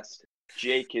podcast,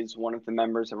 Jake is one of the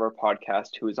members of our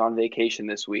podcast who is on vacation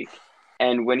this week.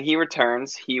 And when he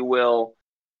returns, he will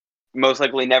most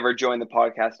likely never join the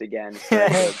podcast again.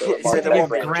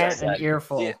 Grant an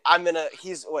earful. Yeah,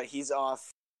 he's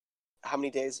off how many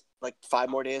days? Like 5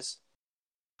 more days?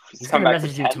 He's going to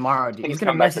message you tomorrow, dude. He's going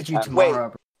to message you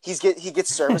tomorrow. Wait, he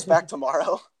gets service back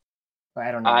tomorrow?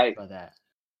 I don't know about that.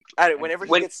 Whenever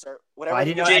he gets service, I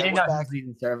didn't know he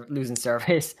was losing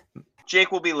service.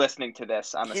 Jake will be listening to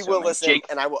this. He will listen,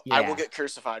 and I will get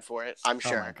crucified for it. I'm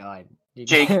sure. Oh my god,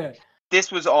 Jake,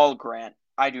 this was all Grant.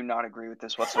 I do not agree with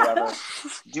this whatsoever.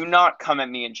 Do not come at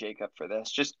me and Jacob for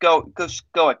this. Just go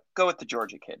with the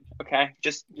Georgia kid, okay?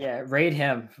 Just raid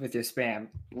him with your spam.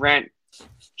 Rant.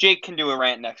 Jake can do a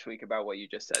rant next week about what you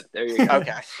just said. There you go.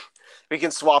 Okay, we can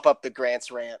swap up the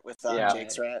Grant's rant with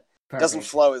Jake's rant. Perfect. Doesn't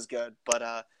flow as good,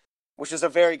 but which is a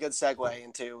very good segue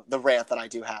into the rant that I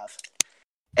do have.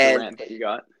 The rant that you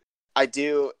got. I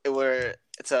do.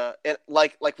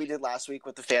 Like we did last week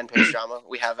with the fan page drama.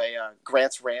 We have a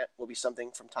Grant's rant will be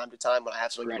something from time to time when I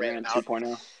have something to rant about.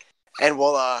 2.0. And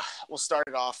we'll start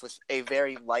it off with a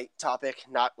very light topic,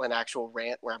 not an actual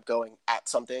rant where I'm going at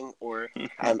something or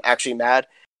I'm actually mad.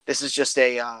 This is just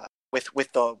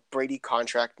with the Brady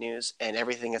contract news and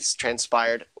everything that's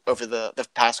transpired over the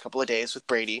past couple of days with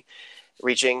Brady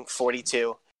reaching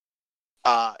 42.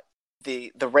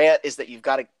 The rant is that you've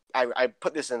got to. I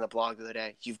put this in the blog the other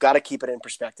day. You've got to keep it in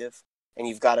perspective, and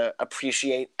you've got to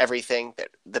appreciate everything that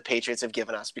the Patriots have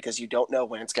given us because you don't know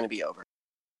when it's going to be over.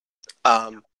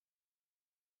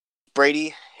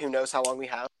 Brady, who knows how long we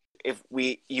have?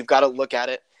 You've got to look at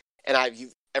it, and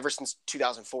ever since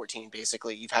 2014,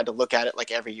 basically, you've had to look at it like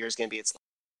every year is going to be its life.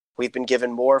 We've been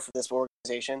given more for this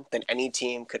organization than any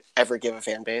team could ever give a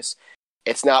fan base.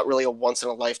 It's not really a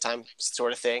once-in-a-lifetime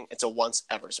sort of thing. It's a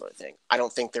once-ever sort of thing. I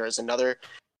don't think there is another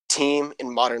team in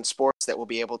modern sports that will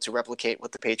be able to replicate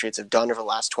what the Patriots have done over the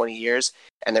last 20 years,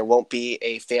 and there won't be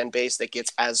a fan base that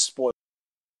gets as spoiled.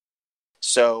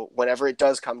 So whenever it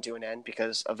does come to an end,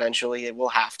 because eventually it will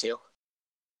have to,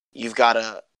 you've got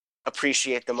to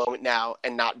appreciate the moment now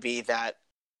and not be that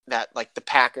like the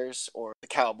Packers or the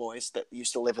Cowboys that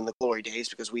used to live in the glory days,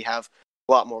 because we have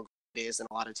a lot more days than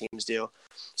a lot of teams do.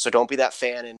 So don't be that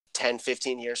fan in 10,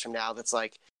 15 years from now that's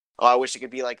like, oh, I wish it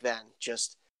could be like then.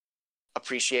 Just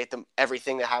appreciate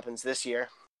everything that happens this year.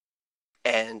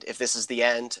 And if this is the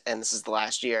end and this is the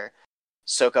last year,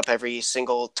 soak up every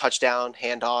single touchdown,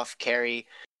 handoff, carry,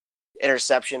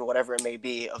 interception, whatever it may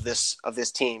be of this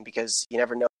team, because you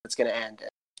never know when it's going to end.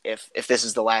 If this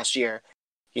is the last year,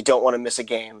 you don't want to miss a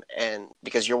game, and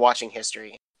because you're watching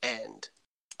history. And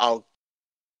I'll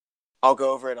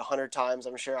go over it 100 times.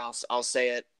 I'm sure I'll say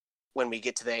it when we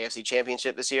get to the AFC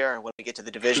Championship this year, or when we get to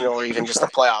the divisional, or even just the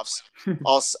playoffs.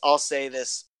 I'll say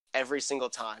this every single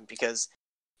time, because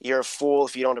you're a fool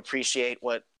if you don't appreciate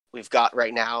what we've got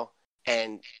right now,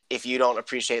 and if you don't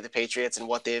appreciate the Patriots and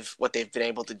what they've been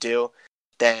able to do,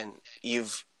 then you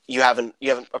haven't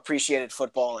appreciated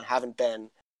football and haven't been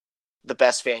the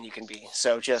best fan you can be.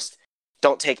 So just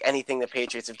don't take anything the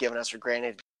Patriots have given us for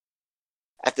granted.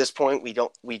 At this point,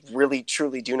 we really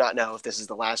truly do not know if this is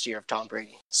the last year of Tom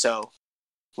Brady. So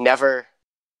never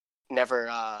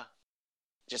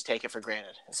just take it for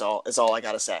granted. It's all I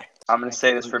gotta say. I'm going to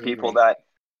say this for people that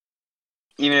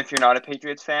even if you're not a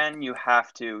Patriots fan, you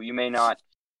have to. You may not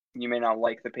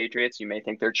like the Patriots. You may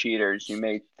think they're cheaters. You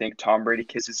may think Tom Brady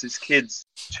kisses his kids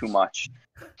too much.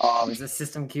 Is a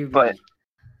system QB.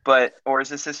 Or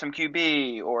is a system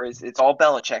QB, or it's all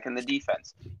Belichick and the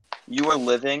defense. You are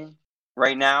living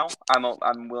right now.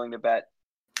 I'm willing to bet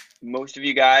most of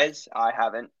you guys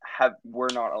we're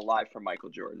not alive for Michael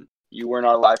Jordan. You were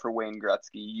not alive for Wayne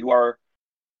Gretzky.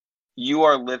 You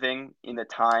are living in the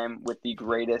time with the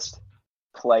greatest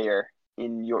player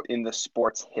in the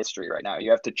sports history right now.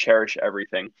 You have to cherish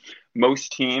everything.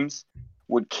 Most teams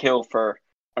would kill for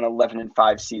an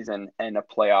 11-5 season and a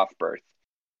playoff berth.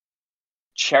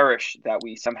 Cherish that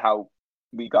we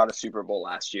got a Super Bowl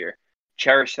last year.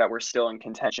 Cherish that we're still in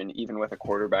contention, even with a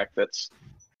quarterback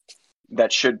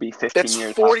that should be 15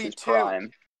 years past his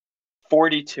prime.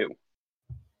 42.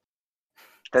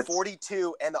 That's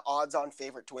 42 and the odds-on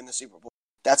favorite to win the Super Bowl.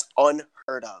 That's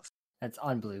unheard of. That's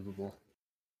unbelievable.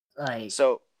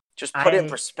 So just put it in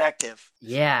perspective.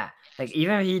 Yeah, like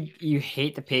even if you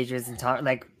hate the Patriots and talk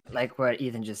like what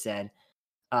Ethan just said,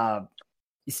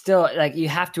 you still you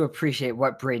have to appreciate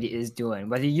what Brady is doing,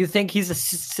 whether you think he's a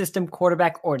system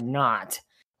quarterback or not,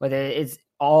 whether it's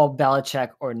all Belichick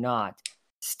or not.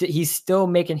 He's still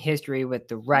making history with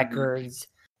the records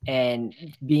and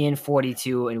being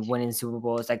 42 and winning Super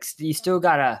Bowls. Like you still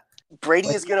gotta. Brady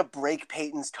is gonna break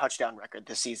Peyton's touchdown record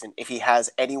this season if he has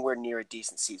anywhere near a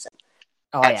decent season.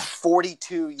 At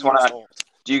 42 years old.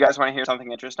 Do you guys want to hear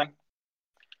something interesting?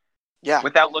 Yeah.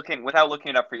 Without looking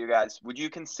it up for you guys, would you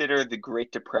consider the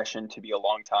Great Depression to be a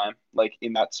long time? Like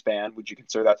in that span, would you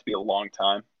consider that to be a long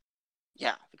time?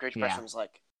 Yeah, the Great Depression was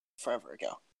like forever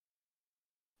ago.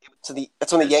 So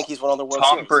that's when the Yankees won all the World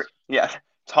Series.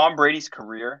 Tom Brady's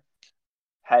career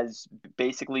has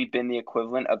basically been the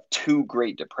equivalent of 2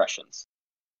 Great Depressions.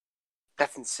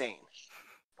 That's insane.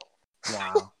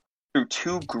 Wow. Through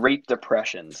 2 Great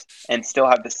Depressions and still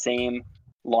have the same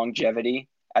longevity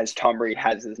as Tom Brady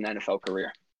has his NFL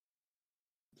career.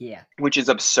 Yeah. Which is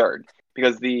absurd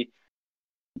because it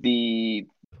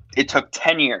took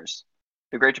 10 years.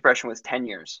 The Great Depression was 10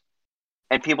 years.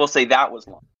 And people say that was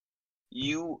long.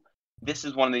 This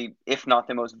is one of the, if not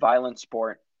the most violent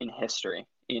sport in history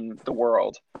in the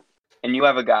world. And you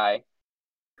have a guy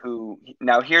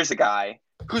here's a guy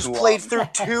who's played through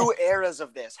 2 eras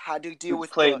of this. Had to deal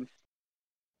with the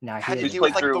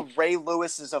Ray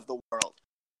Lewises of the world.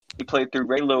 He played through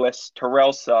Ray Lewis,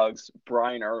 Terrell Suggs,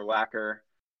 Brian Urlacher.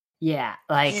 Yeah,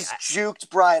 he's juked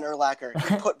Brian Urlacher.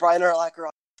 He put Brian Urlacher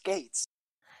on skates.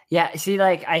 Yeah, see,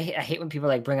 I hate when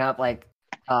people bring up the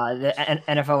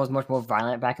NFL was much more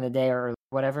violent back in the day or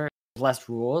whatever, less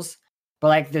rules.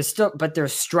 But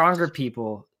there's stronger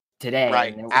people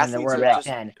today than there were back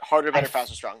then. Harder, better,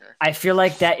 faster, stronger. I feel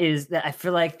like that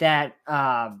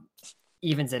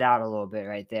evens it out a little bit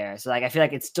right there. So I feel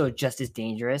like it's still just as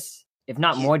dangerous, if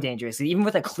not more dangerous. Even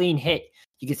with a clean hit,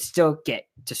 you could still get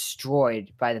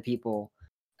destroyed by the people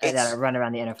that are running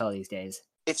around the NFL these days.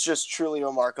 It's just truly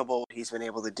remarkable what he's been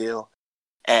able to do,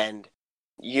 and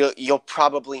you'll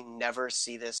probably never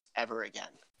see this ever again.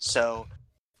 So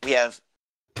we are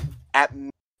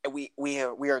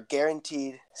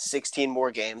guaranteed 16 more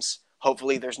games.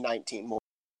 Hopefully there's 19 more.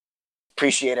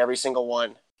 Appreciate every single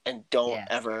one and don't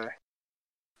ever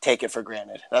take it for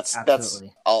granted. That's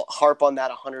I'll harp on that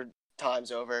 100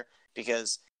 times over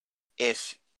because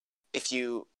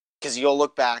because you'll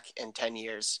look back in 10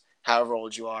 years, however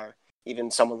old you are,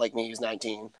 even someone like me who's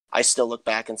 19, I still look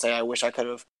back and say, I wish I could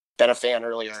have been a fan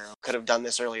earlier, or could have done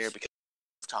this earlier because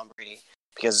of Tom Brady,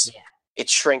 because it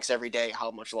shrinks every day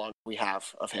how much longer we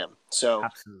have of him. So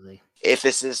absolutely, if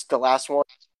this is the last one,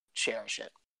 cherish it.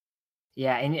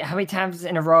 Yeah, and how many times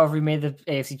in a row have we made the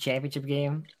AFC Championship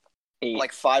game? 8.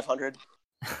 Like 500.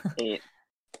 8.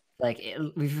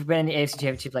 We've been in the AFC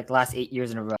Championship the last 8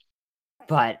 years in a row,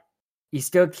 but you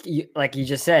like you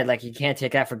just said, you can't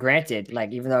take that for granted.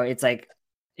 Even though it's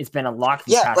been a lock.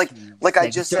 I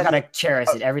just said, gotta cherish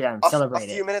it every time, celebrate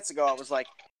it. A few minutes ago, I was like,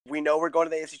 we know we're going to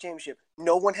the AFC Championship.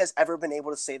 No one has ever been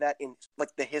able to say that in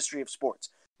the history of sports.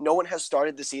 No one has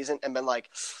started the season and been like,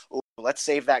 oh, let's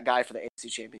save that guy for the AFC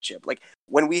Championship.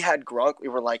 When we had Gronk, we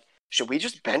were like, should we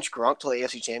just bench Gronk till the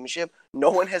AFC Championship?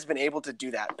 No one has been able to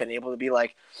do that. Been able to be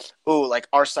like, oh,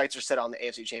 our sights are set on the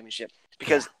AFC Championship.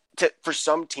 Because for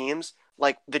some teams,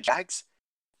 like the Jags,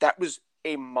 that was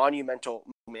a monumental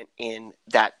moment in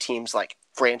that team's like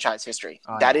franchise history.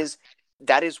 Oh, that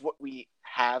yeah. is what we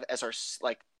have as our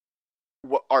like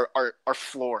what our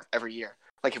floor every year.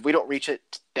 Like if we don't reach it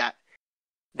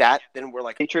then we're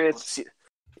like Patriots.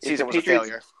 season was a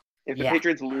failure. If the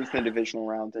Patriots lose the divisional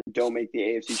round and don't make the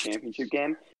AFC Championship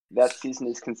game, that season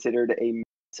is considered a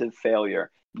massive failure.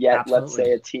 Yet, let's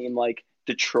say a team like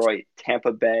Detroit,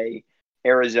 Tampa Bay,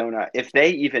 Arizona, if they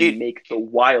even make the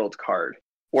wild card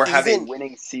or have a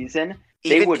winning season,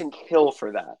 they would kill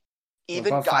for that.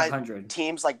 Even guys,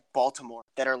 teams like Baltimore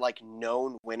that are like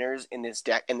known winners in this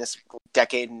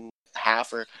decade and a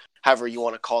half, or however you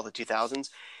want to call the 2000s,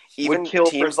 even would kill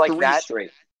teams for like 3 that,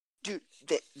 straight. Dude,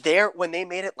 when they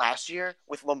made it last year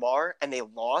with Lamar and they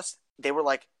lost, they were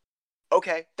like,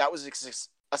 okay, that was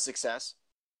a success.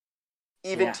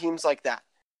 Even teams like that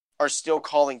are still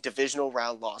calling divisional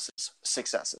round losses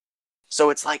successes.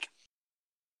 So it's like,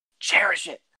 cherish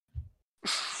it.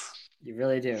 You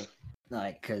really do.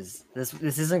 Like, because this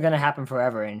isn't going to happen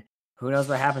forever. And who knows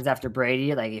what happens after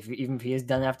Brady. Like, even if he is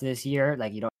done after this year,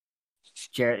 like, you don't,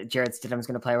 Jarrett Stidham's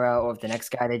going to play well, or if the next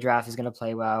guy they draft is going to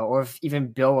play well, or if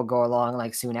even Bill will go along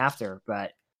like soon after.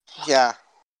 But yeah,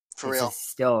 for real.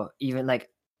 Still, even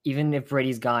if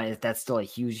Brady's gone, that's still a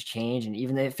huge change. And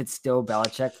even if it's still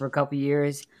Belichick for a couple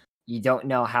years, you don't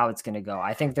know how it's going to go.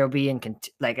 I think they'll be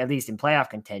at least in playoff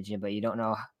contention, but you don't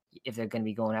know if they're going to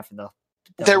be going after the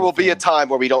there will be a time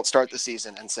where we don't start the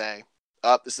season and say,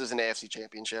 this is an AFC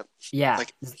championship. Yeah.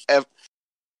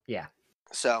 Yeah.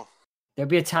 So there'll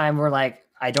be a time where, like,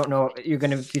 I don't know, you're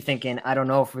going to be thinking, I don't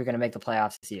know if we're going to make the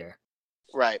playoffs this year.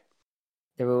 Right.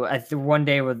 One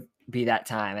day will be that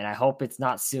time, and I hope it's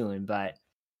not soon, but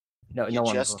no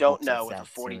one just don't know with a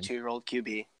 42-year-old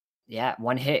QB. Yeah,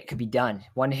 one hit could be done.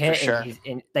 One hit, for sure.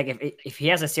 And if he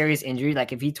has a serious injury,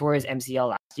 like if he tore his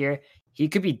MCL last year, he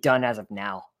could be done as of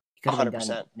now. He could have been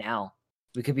done now.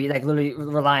 We could be like literally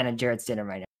relying on Jarrett Stidham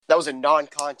right now. That was a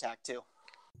non-contact too.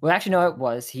 Well, actually, no, it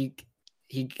was. He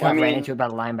ran into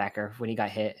about a linebacker when he got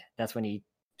hit. That's when he.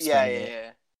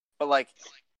 Yeah. But like,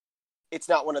 it's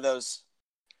not one of those.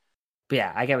 But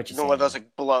yeah, I get what you're saying. One of those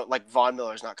like Von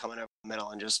Miller's not coming over the middle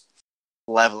and just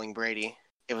leveling Brady.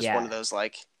 It was one of those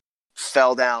like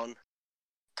fell down,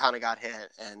 kind of got hit,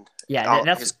 and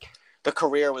the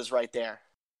career was right there.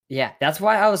 Yeah, that's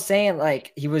why I was saying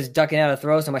like he was ducking out of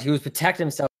throws so much. He was protecting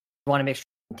himself. I want to make sure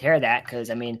he can tear that because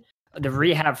I mean the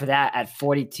rehab for that at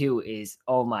 42 is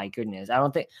oh my goodness. I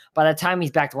don't think by the time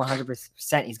he's back to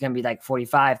 100%, he's gonna be like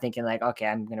 45, thinking like okay,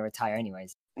 I'm gonna retire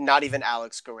anyways. Not even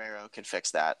Alex Guerrero could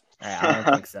fix that. I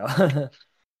don't think so. He'd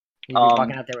be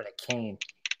walking out there with a cane.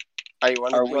 You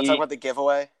want to talk about the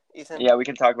giveaway, Ethan? Yeah, we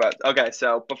can talk about it. Okay,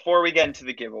 so before we get into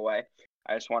the giveaway,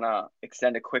 I just want to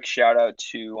extend a quick shout out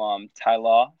to Ty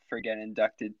Law for getting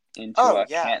inducted into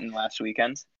Canton last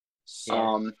weekend.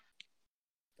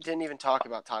 Didn't even talk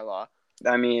about Ty Law.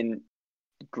 I mean,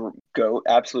 goat,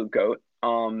 absolute goat.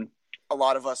 A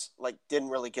lot of us didn't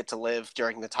really get to live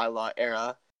during the Ty Law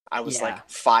era. I was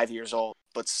 5 years old,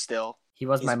 but still. He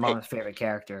was my mom's favorite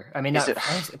character. I mean, not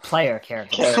player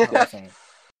character.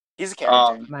 He's a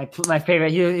character. My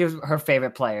favorite. He was her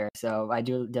favorite player, so I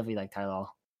do definitely like Ty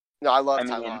Law. No, I love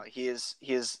Ty Law. He is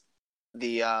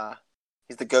the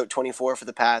he's the GOAT 24 for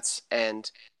the Pats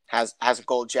and has a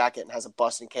gold jacket and has a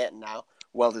bust in Canton now.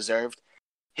 Well deserved.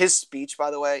 His speech, by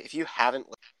the way, if you haven't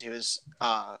listened to his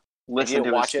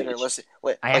watch it or listen,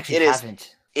 I actually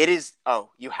haven't. It is. Oh,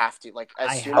 you have to.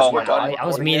 As soon as we're done. I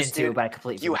was meaning to, but I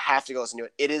completely. You have to go listen to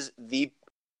it. It is the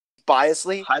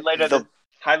biasly highlight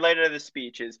of the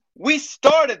speech is we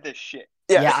started this shit.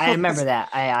 Yeah, I remember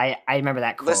that. I remember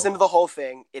that quote. Listen to the whole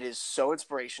thing. It is so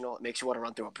inspirational. It makes you want to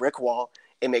run through a brick wall.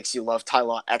 It makes you love Ty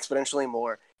Law exponentially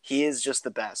more. He is just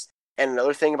the best. And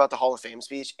another thing about the Hall of Fame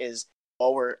speech is,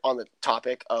 while we're on the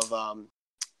topic of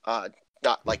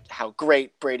not like how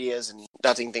great Brady is and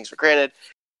not taking things for granted,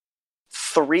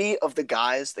 3 of the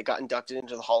guys that got inducted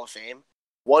into the Hall of Fame,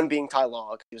 one being Ty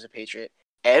Law, he was a Patriot,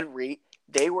 Ed Reed,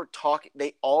 they were talking.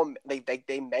 They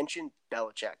mentioned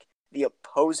Belichick, the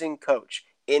opposing coach,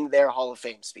 in their Hall of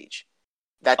Fame speech.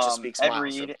 That just speaks Ed miles.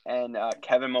 Reed and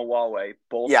Kevin Mulwalway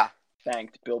both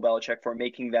thanked Bill Belichick for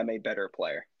making them a better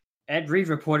player. Ed Reed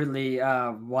reportedly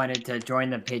wanted to join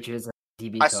the Patriots as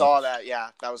DB coach. I saw that. Yeah,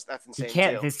 that's insane. He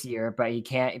can't this year, but he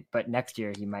can't. But next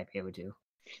year he might be able to,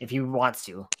 if he wants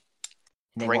to.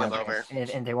 Bring him over,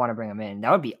 and they want to bring him in.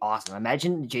 That would be awesome.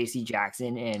 Imagine J.C.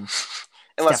 Jackson and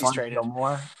unless he's traded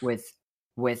Gilmore with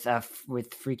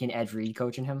freaking Ed Reed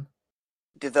coaching him.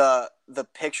 Did the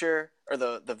picture or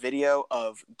the video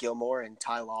of Gilmore and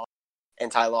Ty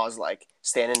Law's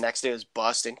standing next to his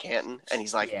bust in Canton, and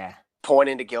he's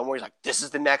pointing to Gilmore. He's like, "This is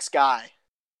the next guy."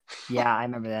 Yeah, I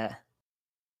remember that.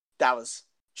 That was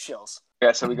chills.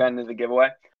 Yeah, so we got into the giveaway.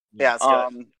 Yeah, let's do it.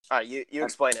 All right, you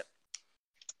explain it.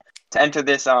 To enter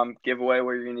this giveaway,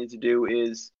 what you're going to need to do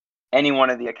is any one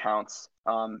of the accounts,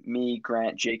 me,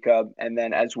 Grant, Jacob, and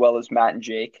then as well as Matt and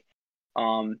Jake,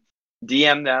 DM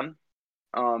them,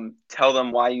 tell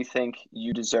them why you think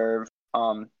you deserve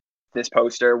this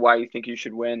poster, why you think you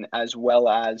should win, as well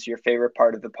as your favorite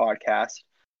part of the podcast.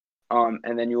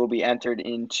 And then you will be entered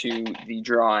into the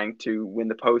drawing to win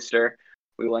the poster.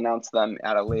 We will announce them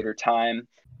at a later time.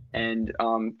 And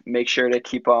make sure to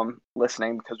keep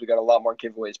listening because we got a lot more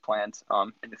giveaways planned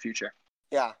in the future.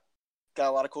 Yeah, got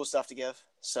a lot of cool stuff to give.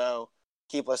 So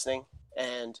keep listening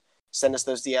and send us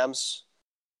those DMs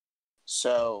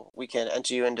so we can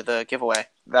enter you into the giveaway.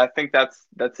 I think that's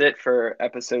it for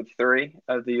episode 3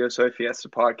 of the Yo Soy Fiesta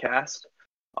podcast.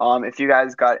 If you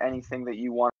guys got anything that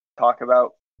you want to talk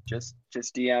about, just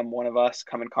DM one of us.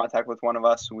 Come in contact with one of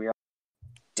us.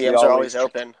 DMs are always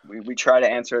open. We try to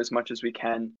answer as much as we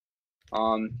can.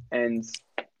 And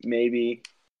maybe,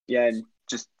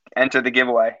 just enter the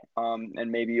giveaway.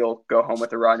 And maybe you'll go home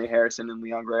with a Rodney Harrison and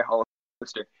Leon Gray Hall of Fame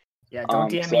poster. Yeah,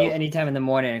 don't DM me anytime in the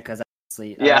morning because I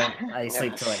sleep. Yeah, I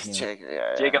sleep till like noon.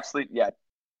 Jacob sleep. Yeah.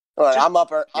 Well, I'm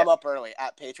up early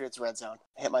at Patriots Red Zone.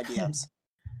 Hit my DMs.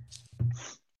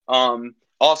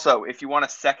 Also, if you want a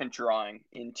second drawing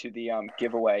into the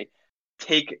giveaway,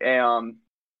 take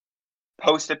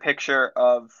post a picture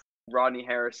of Rodney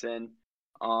Harrison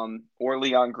or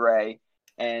Leon Gray,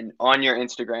 and on your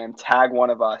Instagram tag one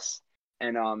of us,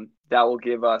 and that will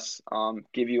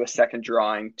give you a second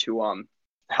drawing to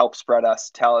help spread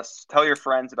us. Tell your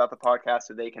friends about the podcast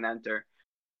so they can enter,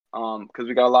 because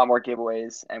we got a lot more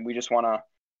giveaways, and we just want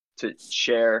to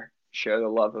share the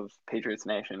love of Patriots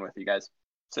Nation with you guys.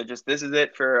 So this is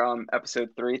it for episode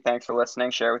 3. Thanks for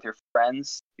listening. Share with your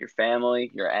friends, your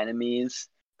family, your enemies.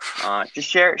 Just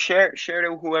share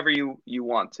to whoever you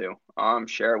want to.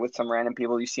 Share it with some random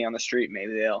people you see on the street.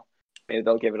 Maybe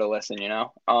they'll give it a listen, you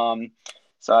know.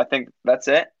 So I think that's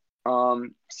it.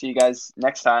 See you guys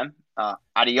next time.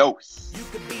 Adios. You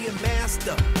could be a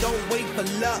master, don't wait for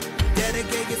luck.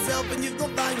 Dedicate yourself and you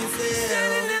gon' find yourself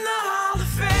standing in the Hall of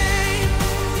Fame.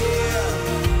 Yeah.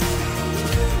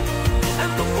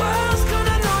 And the world's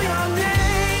gonna know your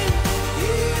name.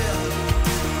 Yeah.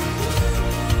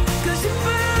 'Cause you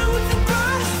burn with the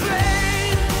brightest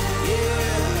flame.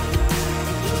 Yeah.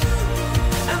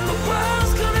 And the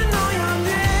world's gonna know your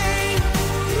name.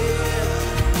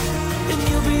 Yeah. And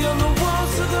you'll be on the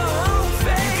walls of the Hall of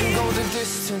Fame. You can go the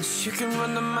distance, you can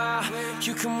run the mile,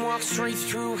 you can walk straight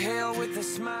through hell with a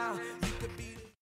smile.